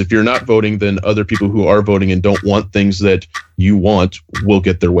 because if you're not voting, then other people who are voting and don't want things that you want will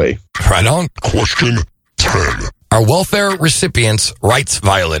get their way. Right on. Question 10. Are welfare recipients rights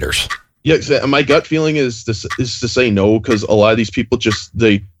violators? Yeah, my gut feeling is to say no, because a lot of these people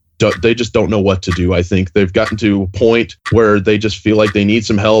they just don't know what to do. I think they've gotten to a point where they just feel like they need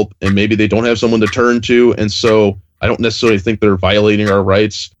some help, and maybe they don't have someone to turn to, and so I don't necessarily think they're violating our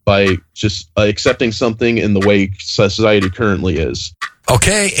rights by just accepting something in the way society currently is.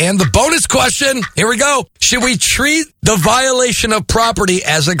 Okay, and the bonus question, here we go. Should we treat the violation of property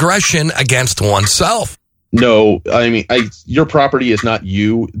as aggression against oneself? No, I mean, your property is not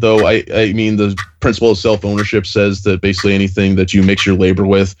you, though. I mean, the principle of self-ownership says that basically anything that you mix your labor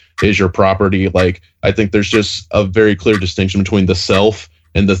with is your property. Like, I think there's just a very clear distinction between the self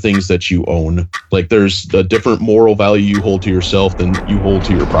and the things that you own. Like, there's a different moral value you hold to yourself than you hold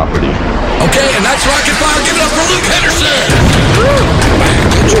to your property. Okay, and that's Rocket Fire. Give it up for Luke Henderson.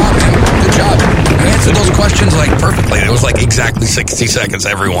 Good job, man. Good job. You answered those questions like perfectly. It was like exactly 60 seconds,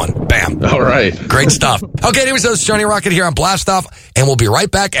 everyone. Bam. All right. Great stuff. Okay, anyways, this is Johnny Rocket here on Blast Off, and we'll be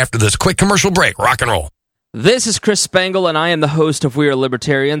right back after this quick commercial break. Rock and roll. This is Chris Spangle, and I am the host of We Are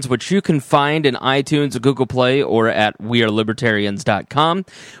Libertarians, which you can find in iTunes, Google Play, or at wearelibertarians.com.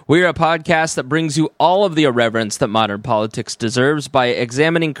 We are a podcast that brings you all of the irreverence that modern politics deserves by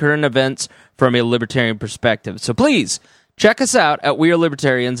examining current events from a libertarian perspective. So please, check us out at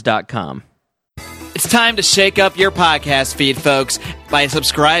wearelibertarians.com. It's time to shake up your podcast feed, folks, by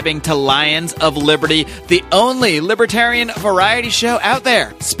subscribing to Lions of Liberty, the only libertarian variety show out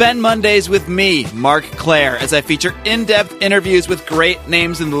there. Spend Mondays with me, Mark Claire, as I feature in-depth interviews with great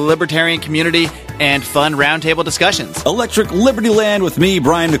names in the libertarian community and fun roundtable discussions. Electric Liberty Land with me,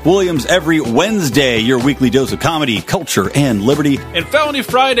 Brian McWilliams, every Wednesday, your weekly dose of comedy, culture, and liberty. And Felony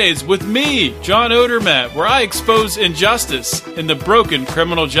Fridays with me, John Odermatt, where I expose injustice in the broken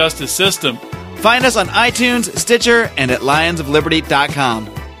criminal justice system. Find us on iTunes, Stitcher, and at lionsofliberty.com.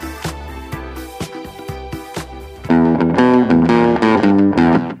 Hey,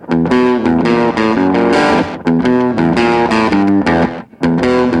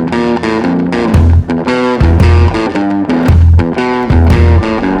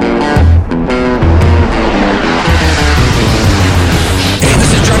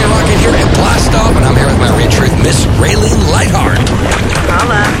 this is Johnny Rocket here at Blast Off, and I'm here with my re-truth, Miss Raylene Lightheart.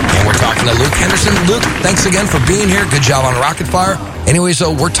 And we're talking to Luke Henderson. Luke, thanks again for being here. Good job on Rocket Fire. Anyway,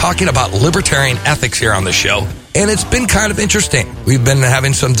 so we're talking about libertarian ethics here on the show, and it's been kind of interesting. We've been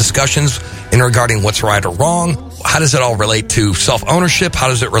having some discussions in regarding what's right or wrong. How does it all relate to self-ownership? How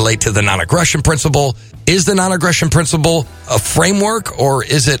does it relate to the non-aggression principle? Is the non-aggression principle a framework, or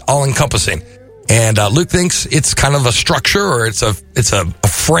is it all-encompassing? And Luke thinks it's kind of a structure, or it's a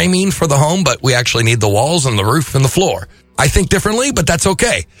framing for the home, but we actually need the walls and the roof and the floor. I think differently, but that's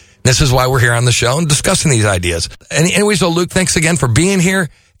okay. This is why we're here on the show and discussing these ideas. Anyway, so Luke, thanks again for being here.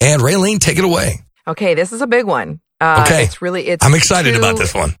 And Raylene, take it away. Okay, this is a big one. Okay. I'm excited two, about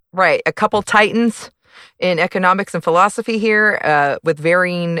this one. Right. A couple titans in economics and philosophy here with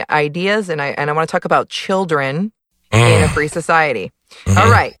varying ideas. And I want to talk about children in a free society. Mm-hmm. All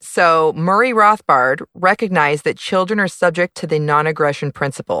right. So Murray Rothbard recognized that children are subject to the non-aggression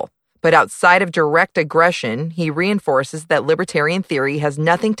principle. But outside of direct aggression, he reinforces that libertarian theory has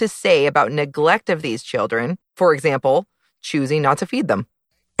nothing to say about neglect of these children. For example, choosing not to feed them.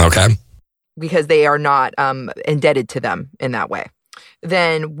 Okay. Because they are not indebted to them in that way.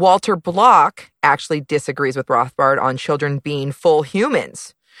 Then Walter Block actually disagrees with Rothbard on children being full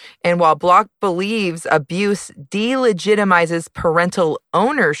humans. And while Block believes abuse delegitimizes parental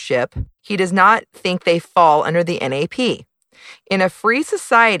ownership, he does not think they fall under the NAP. In a free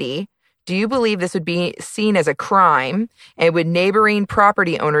society, do you believe this would be seen as a crime? And would neighboring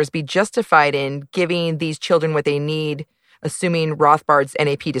property owners be justified in giving these children what they need, assuming Rothbard's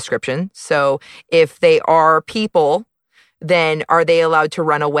NAP description? So if they are people, then are they allowed to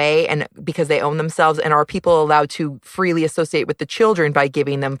run away and because they own themselves? And are people allowed to freely associate with the children by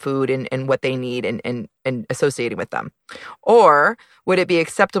giving them food and what they need and associating with them? Or would it be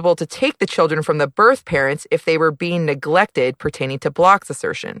acceptable to take the children from the birth parents if they were being neglected pertaining to Block's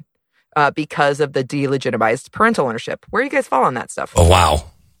assertion because of the delegitimized parental ownership? Where do you guys fall on that stuff? Oh, wow.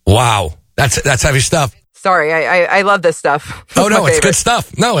 Wow. That's heavy stuff. Sorry, I love this stuff. Oh, no, it's good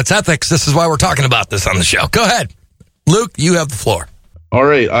stuff. No, it's ethics. This is why we're talking about this on the show. Go ahead. Luke, you have the floor. All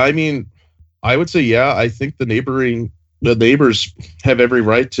right. I mean, I would say, yeah, I think the neighbors have every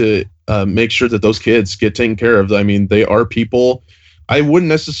right to make sure that those kids get taken care of. I mean, they are people. I wouldn't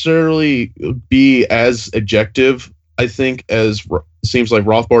necessarily be as objective, I think, as seems like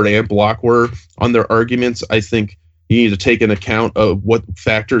Rothbard and Block were on their arguments. I think you need to take into account of what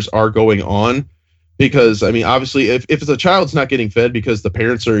factors are going on, Because, I mean, obviously, if it's a child's not getting fed because the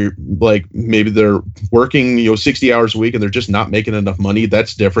parents are, like, maybe they're working, 60 hours a week and they're just not making enough money,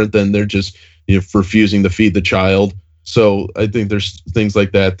 that's different than they're just, refusing to feed the child. So I think there's things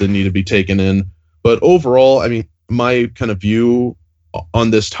like that need to be taken in. But overall, I mean, my kind of view on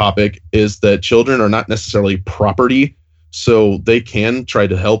this topic is that children are not necessarily property, so they can try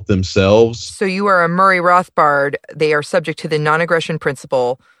to help themselves. So you are a Murray Rothbard. They are subject to the non-aggression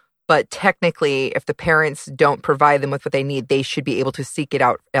principle. But technically, if the parents don't provide them with what they need, they should be able to seek it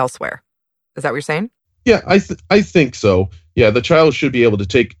out elsewhere. Is that what you're saying? Yeah, I think so. Yeah, the child should be able to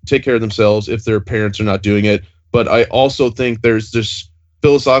take care of themselves if their parents are not doing it. But I also think there's this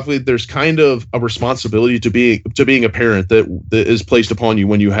philosophically, there's kind of a responsibility to being a parent that is placed upon you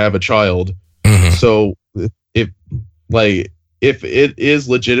when you have a child. Mm-hmm. So if it is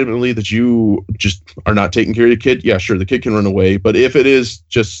legitimately that you just are not taking care of your kid, yeah, sure, the kid can run away. But if it is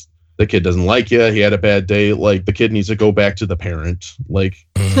just the kid doesn't like you, he had a bad day, like, the kid needs to go back to the parent. Like,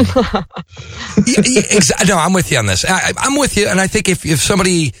 No, I'm with you on this. I'm with you, and I think if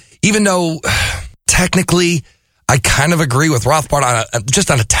somebody, even though technically I kind of agree with Rothbard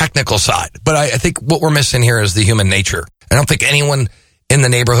just on a technical side, but I think what we're missing here is the human nature. I don't think anyone in the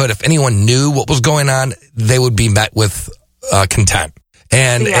neighborhood, if anyone knew what was going on, they would be met with content.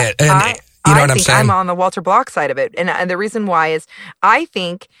 And you know what I'm saying? I'm on the Walter Block side of it. And the reason why is I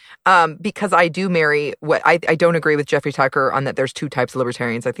think because I do marry what I don't agree with Jeffrey Tucker on that there's two types of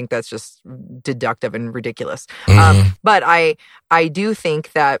libertarians. I think that's just deductive and ridiculous. Mm-hmm. But I do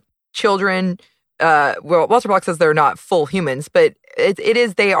think that children, Walter Block says they're not full humans, but it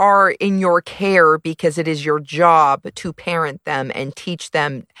is, they are in your care because it is your job to parent them and teach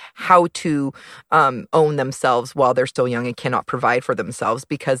them how to own themselves while they're still young and cannot provide for themselves,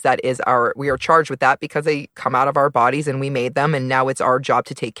 because that is we are charged with that because they come out of our bodies and we made them, and now it's our job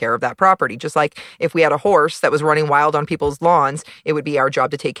to take care of that property. Just like if we had a horse that was running wild on people's lawns, it would be our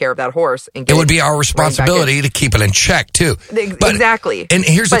job to take care of that horse. And it would be our responsibility to keep it in check too. Exactly. And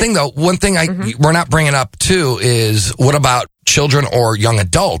here's the thing though, one thing we're not bringing up too is what about children or young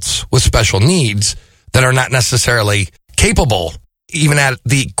adults with special needs that are not necessarily capable, even at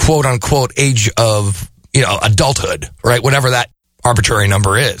the quote unquote age of, adulthood, right? Whatever that arbitrary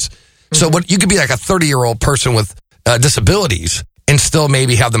number is. Mm-hmm. So you could be like a 30-year-old person with disabilities and still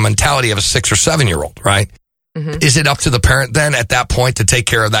maybe have the mentality of a 6 or 7-year-old, right? Mm-hmm. Is it up to the parent then at that point to take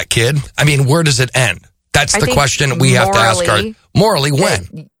care of that kid? I mean, where does it end? That's the question we have to ask morally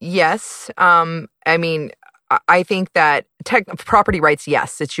when? Yes. I mean, I think that property rights,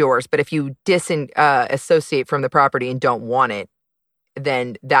 yes, it's yours. But if you disassociate from the property and don't want it,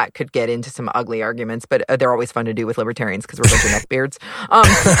 then that could get into some ugly arguments. But they're always fun to do with libertarians because we're a bunch of neckbeards.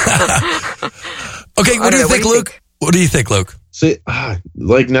 Okay, what do you think, Luke? What do you think, Luke? See,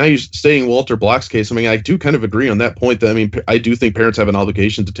 like now you're stating Walter Block's case. I mean, I do kind of agree on that point. That I mean, I do think parents have an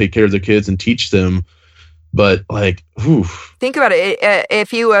obligation to take care of their kids and teach them. But like, think about it.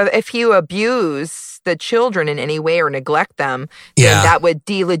 If you abuse the children in any way or neglect them, then that would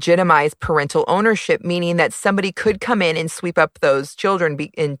delegitimize parental ownership, meaning that somebody could come in and sweep up those children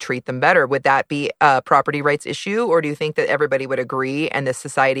and treat them better. Would that be a property rights issue? Or do you think that everybody would agree, and the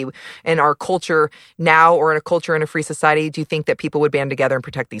society and our culture now, or in a culture in a free society, do you think that people would band together and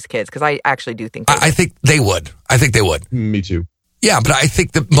protect these kids? Because I actually do think I think they would. I think they would. Me too. Yeah, but I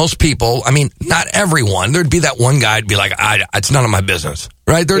think that most people, I mean, not everyone, there'd be that one guy who'd be like, it's none of my business,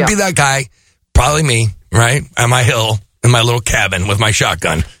 right? There'd be that guy, probably me, right? At my hill, in my little cabin with my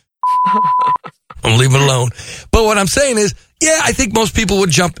shotgun. I'm leaving it alone. But what I'm saying is, I think most people would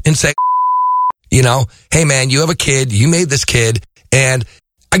jump and say, hey man, you have a kid, you made this kid. And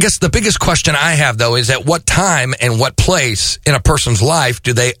I guess the biggest question I have though is at what time and what place in a person's life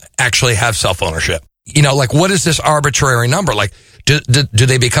do they actually have self-ownership? Like what is this arbitrary number? Like, do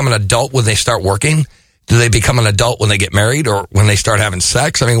they become an adult when they start working? Do they become an adult when they get married or when they start having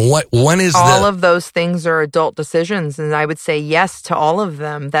sex? I mean, when is all of those things are adult decisions, and I would say yes to all of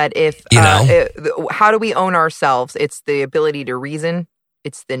them. That if how do we own ourselves? It's the ability to reason.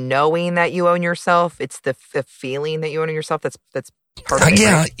 It's the knowing that you own yourself. It's the feeling that you own yourself. That's part of it.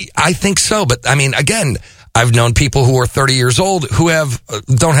 Yeah, right? I think so. But I mean, again, I've known people who are 30 years old who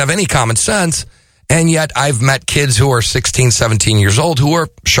don't have any common sense. And yet I've met kids who are 16, 17 years old who are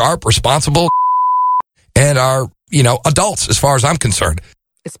sharp, responsible, and are, adults as far as I'm concerned.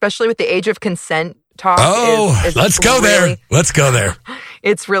 Especially with the age of consent talk. Let's go there. Let's go there.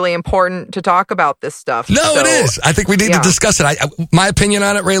 It's really important to talk about this stuff. No, it is. I think we need to discuss it. My opinion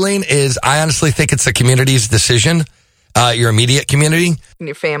on it, Raylene, is I honestly think it's the community's decision, your immediate community.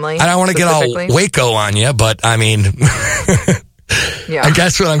 Your family. I don't want to get all Waco on you, but I mean... Yeah. I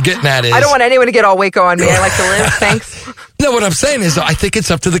guess what I'm getting at is I don't want anyone to get all Waco on me. I like to live. Thanks. No, what I'm saying is I think it's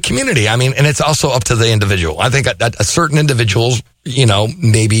up to the community. I mean, and it's also up to the individual. I think that certain individuals,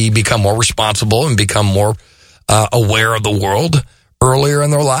 maybe become more responsible and become more aware of the world earlier in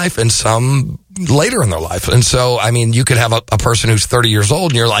their life and some later in their life. And so, I mean, you could have a person who's 30 years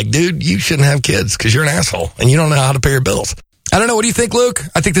old and you're like, dude, you shouldn't have kids because you're an asshole and you don't know how to pay your bills. I don't know. What do you think, Luke?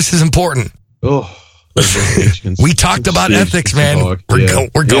 I think this is important. Oh, we talked about ethics, man.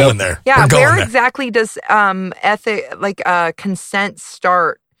 We're going there. Yeah, where there. exactly does consent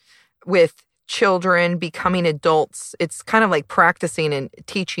start with children becoming adults? It's kind of like practicing and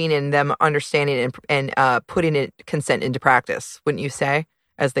teaching and them understanding and putting consent into practice, wouldn't you say,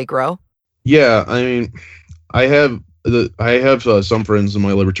 as they grow? Yeah, I mean, I have some friends in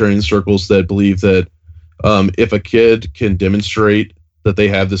my libertarian circles that believe that if a kid can demonstrate that they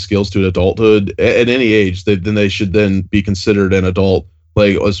have the skills to adulthood at any age, then they should then be considered an adult.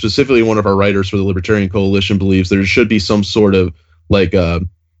 Like specifically, one of our writers for the Libertarian Coalition believes there should be some sort of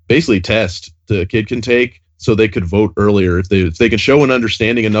basically test the kid can take so they could vote earlier. If they can show an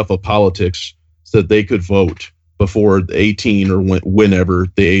understanding enough of politics so that they could vote before 18 or whenever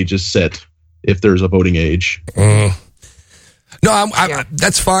the age is set, if there's a voting age. No,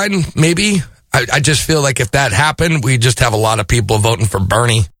 that's fine. Maybe. I just feel like if that happened, we just have a lot of people voting for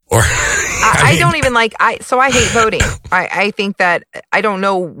Bernie. Or I don't even so I hate voting. I think that I don't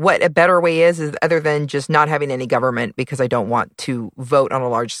know what a better way is other than just not having any government, because I don't want to vote on a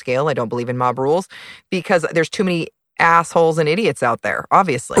large scale. I don't believe in mob rules because there's too many assholes and idiots out there,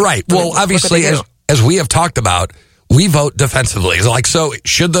 obviously. Right. Well, obviously, as we have talked about, we vote defensively. Like, so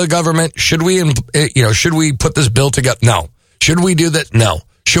should the government, should we put this bill together? No. Should we do that? No.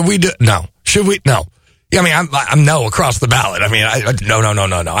 Should we do? No. Should we? No. I mean, I'm no across the ballot. I mean, no.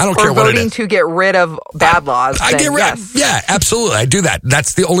 I don't care what it is. Voting to get rid of bad laws. I get rid. Yes. Yeah, absolutely. I do that.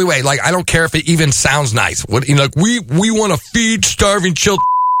 That's the only way. Like, I don't care if it even sounds nice. We want to feed starving children.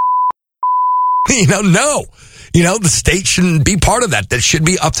 No. The state shouldn't be part of that. That should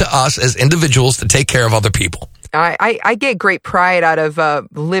be up to us as individuals to take care of other people. I get great pride out of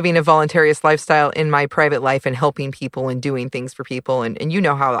living a voluntarist lifestyle in my private life and helping people and doing things for people. And you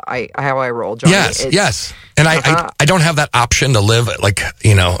know how I roll, Johnny. Yes. And I don't have that option to live like,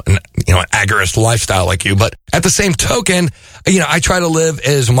 an agorist lifestyle like you. But at the same token, I try to live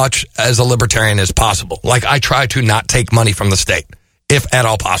as much as a libertarian as possible. Like, I try to not take money from the state, if at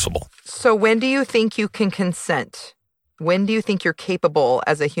all possible. So when do you think you can consent? When do you think you're capable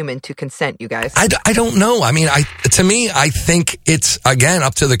as a human to consent, you guys? I don't know. I mean, to me, I think it's, again,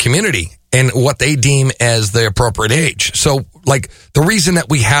 up to the community and what they deem as the appropriate age. So, like, the reason that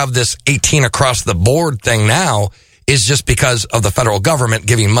we have this 18 across the board thing now is just because of the federal government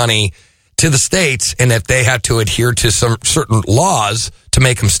giving money to the states, and if they had to adhere to some certain laws to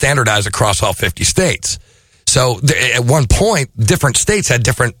make them standardized across all 50 states. So, at one point, different states had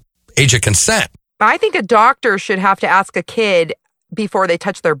different age of consent. I think a doctor should have to ask a kid before they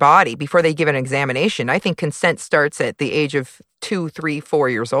touch their body, before they give an examination. I think consent starts at the age of 2, 3, 4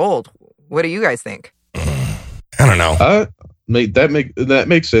 years old. What do you guys think? I don't know. That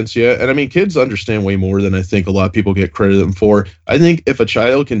makes sense, yeah. And I mean, kids understand way more than I think a lot of people get credit them for. I think if a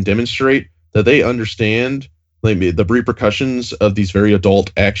child can demonstrate that they understand the repercussions of these very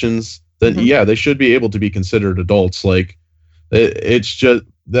adult actions, then yeah, they should be able to be considered adults. Like, it's just,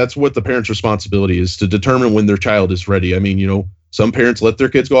 that's what the parent's responsibility is, to determine when their child is ready. I mean, some parents let their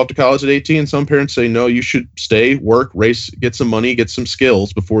kids go off to college at 18. Some parents say, no, you should stay, work, race, get some money, get some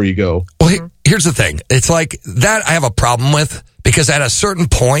skills before you go. Well, here's the thing. It's like that I have a problem with, because at a certain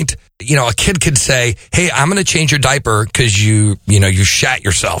point, a kid could say, hey, I'm going to change your diaper because you shat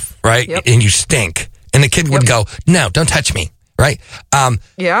yourself, right? Yep. And you stink. And the kid would go, no, don't touch me, right? And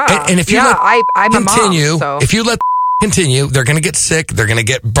if you I'm continue, a mom, so. If you let continue, they're going to get sick, they're going to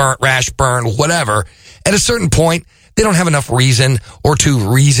get burn, whatever. At a certain point, they don't have enough reason or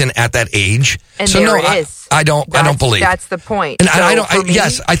to reason at that age. And so there it is. I don't believe. That's the point. And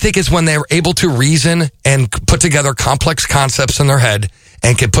I think it's when they're able to reason and put together complex concepts in their head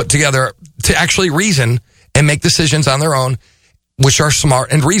and can put together to actually reason and make decisions on their own, which are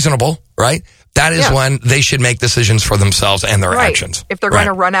smart and reasonable, right? That is when they should make decisions for themselves and their actions. If they're going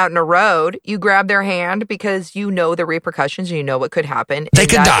to run out in a road, you grab their hand because you know the repercussions, you know what could happen. They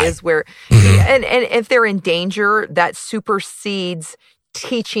could die. Is where, and if they're in danger, that supersedes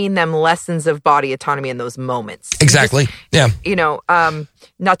teaching them lessons of body autonomy in those moments. Exactly.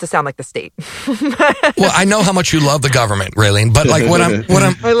 Not to sound like the state. Well, I know how much you love the government, Raylene, but like what I'm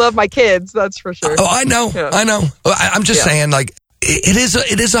I love my kids, that's for sure. Oh, I know. Yeah. I know. I'm just saying, like,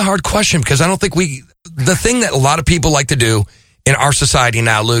 it is a hard question, because I don't think the thing that a lot of people like to do in our society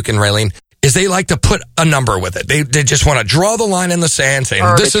now, Luke and Raylene, is they like to put a number with it. They just want to draw the line in the sand saying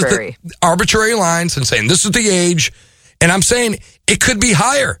this is the arbitrary lines and saying this is the age. And I'm saying it could be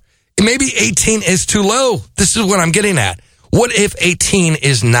higher. Maybe 18 is too low. This is what I'm getting at. What if 18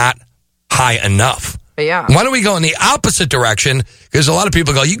 is not high enough? Yeah. Why don't we go in the opposite direction? Because a lot of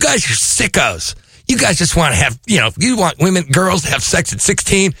people go, you guys are sickos. You guys just want to have, you want girls to have sex at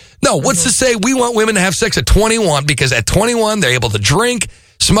 16. No, what's to say we want women to have sex at 21? Because at 21, they're able to drink,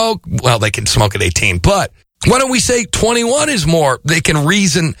 smoke. Well, they can smoke at 18. But why don't we say 21 is more? They can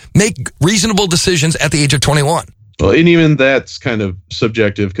make reasonable decisions at the age of 21. Well, and even that's kind of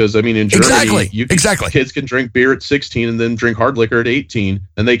subjective because, I mean, in Germany, kids can drink beer at 16 and then drink hard liquor at 18,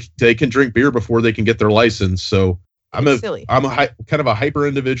 and they can drink beer before they can get their license. So I'm a kind of a hyper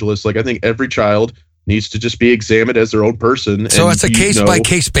individualist. Like, I think every child needs to just be examined as their own person. So it's a case by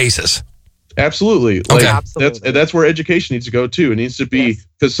case basis. Absolutely. Okay. Like, that's where education needs to go too. It needs to be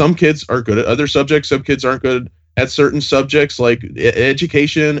because some kids are good at other subjects, some kids aren't good at certain subjects. Like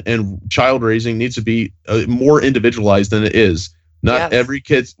education and child raising needs to be more individualized than it is. Not every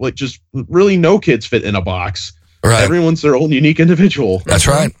kid's like just really no kids fit in a box. Right. Everyone's their own unique individual. That's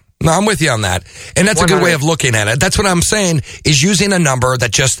right. No, I'm with you on that. And that's 100. A good way of looking at it. That's what I'm saying is using a number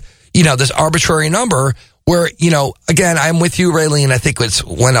that just, this arbitrary number where, again, I'm with you, Raylene. I think it's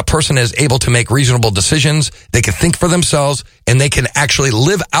when a person is able to make reasonable decisions, they can think for themselves and they can actually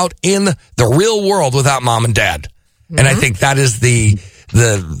live out in the real world without mom and dad. Mm-hmm. And I think that is the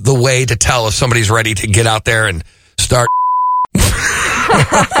way to tell if somebody's ready to get out there and start.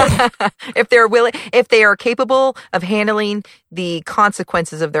 If they're willing, if they are capable of handling the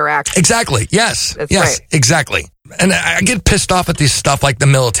consequences of their actions. Exactly. Yes. That's yes. Right. Exactly. And I get pissed off at this stuff like the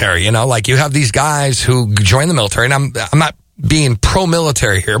military. Like you have these guys who join the military, and I'm not being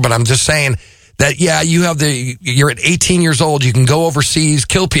pro-military here, but I'm just saying that you're at 18 years old, you can go overseas,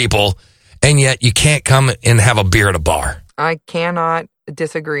 kill people, and yet you can't come and have a beer at a bar. I cannot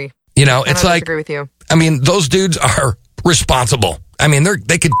disagree. It's like disagree with you. I mean, those dudes are responsible. I mean,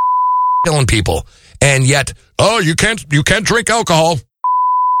 they could killing people, and yet, you can't drink alcohol.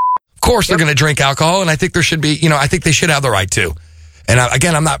 Of course, they're going to drink alcohol, and I think there should be, I think they should have the right to. And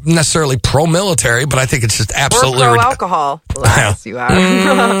again, I'm not necessarily pro-military, but I think it's just absolutely pro-alcohol. You are.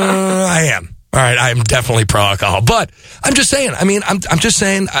 I am. All right, I'm definitely pro-alcohol, but I'm just saying. I mean, I'm just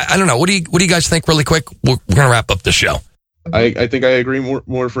saying. I don't know. What do you guys think? Really quick, we're going to wrap up the show. I think I agree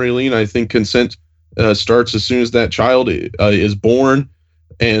more for Raylene. I think consent starts as soon as that child is born,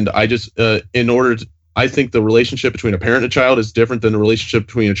 and I just I think the relationship between a parent and a child is different than the relationship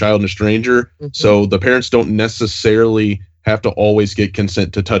between a child and a stranger. Mm-hmm. So the parents don't necessarily have to always get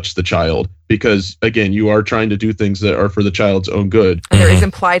consent to touch the child because, again, you are trying to do things that are for the child's own good. There is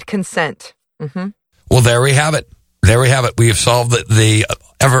implied consent. Mm-hmm. Well, there we have it. We have solved we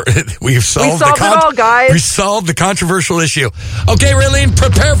solved it all, guys. We solved the controversial issue. Okay, Raylene,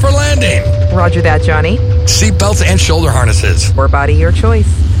 prepare for landing. Roger that, Johnny. Seatbelts and shoulder harnesses. Or body, your choice.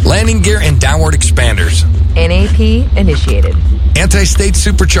 Landing gear and downward expanders. NAP initiated. Anti-state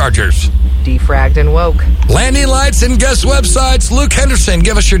superchargers. Defragged and woke. Landing lights and guest websites. Luke Henderson,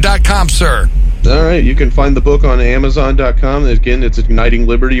 give us your .com, sir. All right, you can find the book on Amazon.com. Again, it's Igniting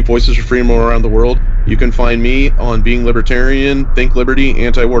Liberty, Voices for Freedom all around the world. You can find me on Being Libertarian, Think Liberty,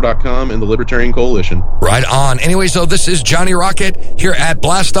 Antiwar.com, and the Libertarian Coalition. Right on. Anyway, so this is Johnny Rocket here at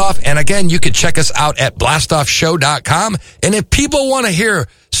Blastoff. And again, you can check us out at blastoffshow.com. And if people want to hear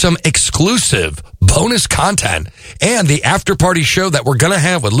some exclusive bonus content and the after party show that we're going to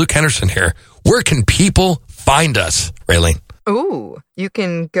have with Luke Henderson here, where can people find us, Raylene? Ooh, you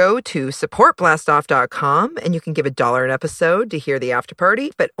can go to supportblastoff.com and you can give $1 an episode to hear the after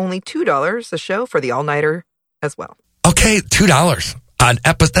party, but only $2 a show for the all-nighter as well. Okay, $2 on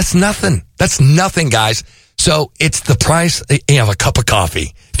episode. That's nothing. That's nothing, guys. So it's the price of a cup of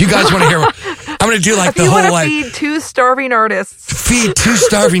coffee. If you guys want to hear, I'm going to do like the whole like. If you want to feed 2 starving artists. Feed 2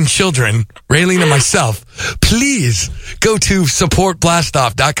 starving children, Raylene and myself, please go to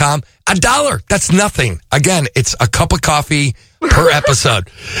supportblastoff.com. $1. That's nothing. Again, it's a cup of coffee per episode.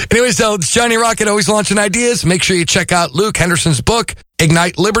 Anyway, so it's Johnny Rocket, always launching ideas. Make sure you check out Luke Henderson's book,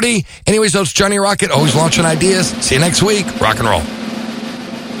 Ignite Liberty. Anyway, so it's Johnny Rocket, always launching ideas. See you next week. Rock and roll.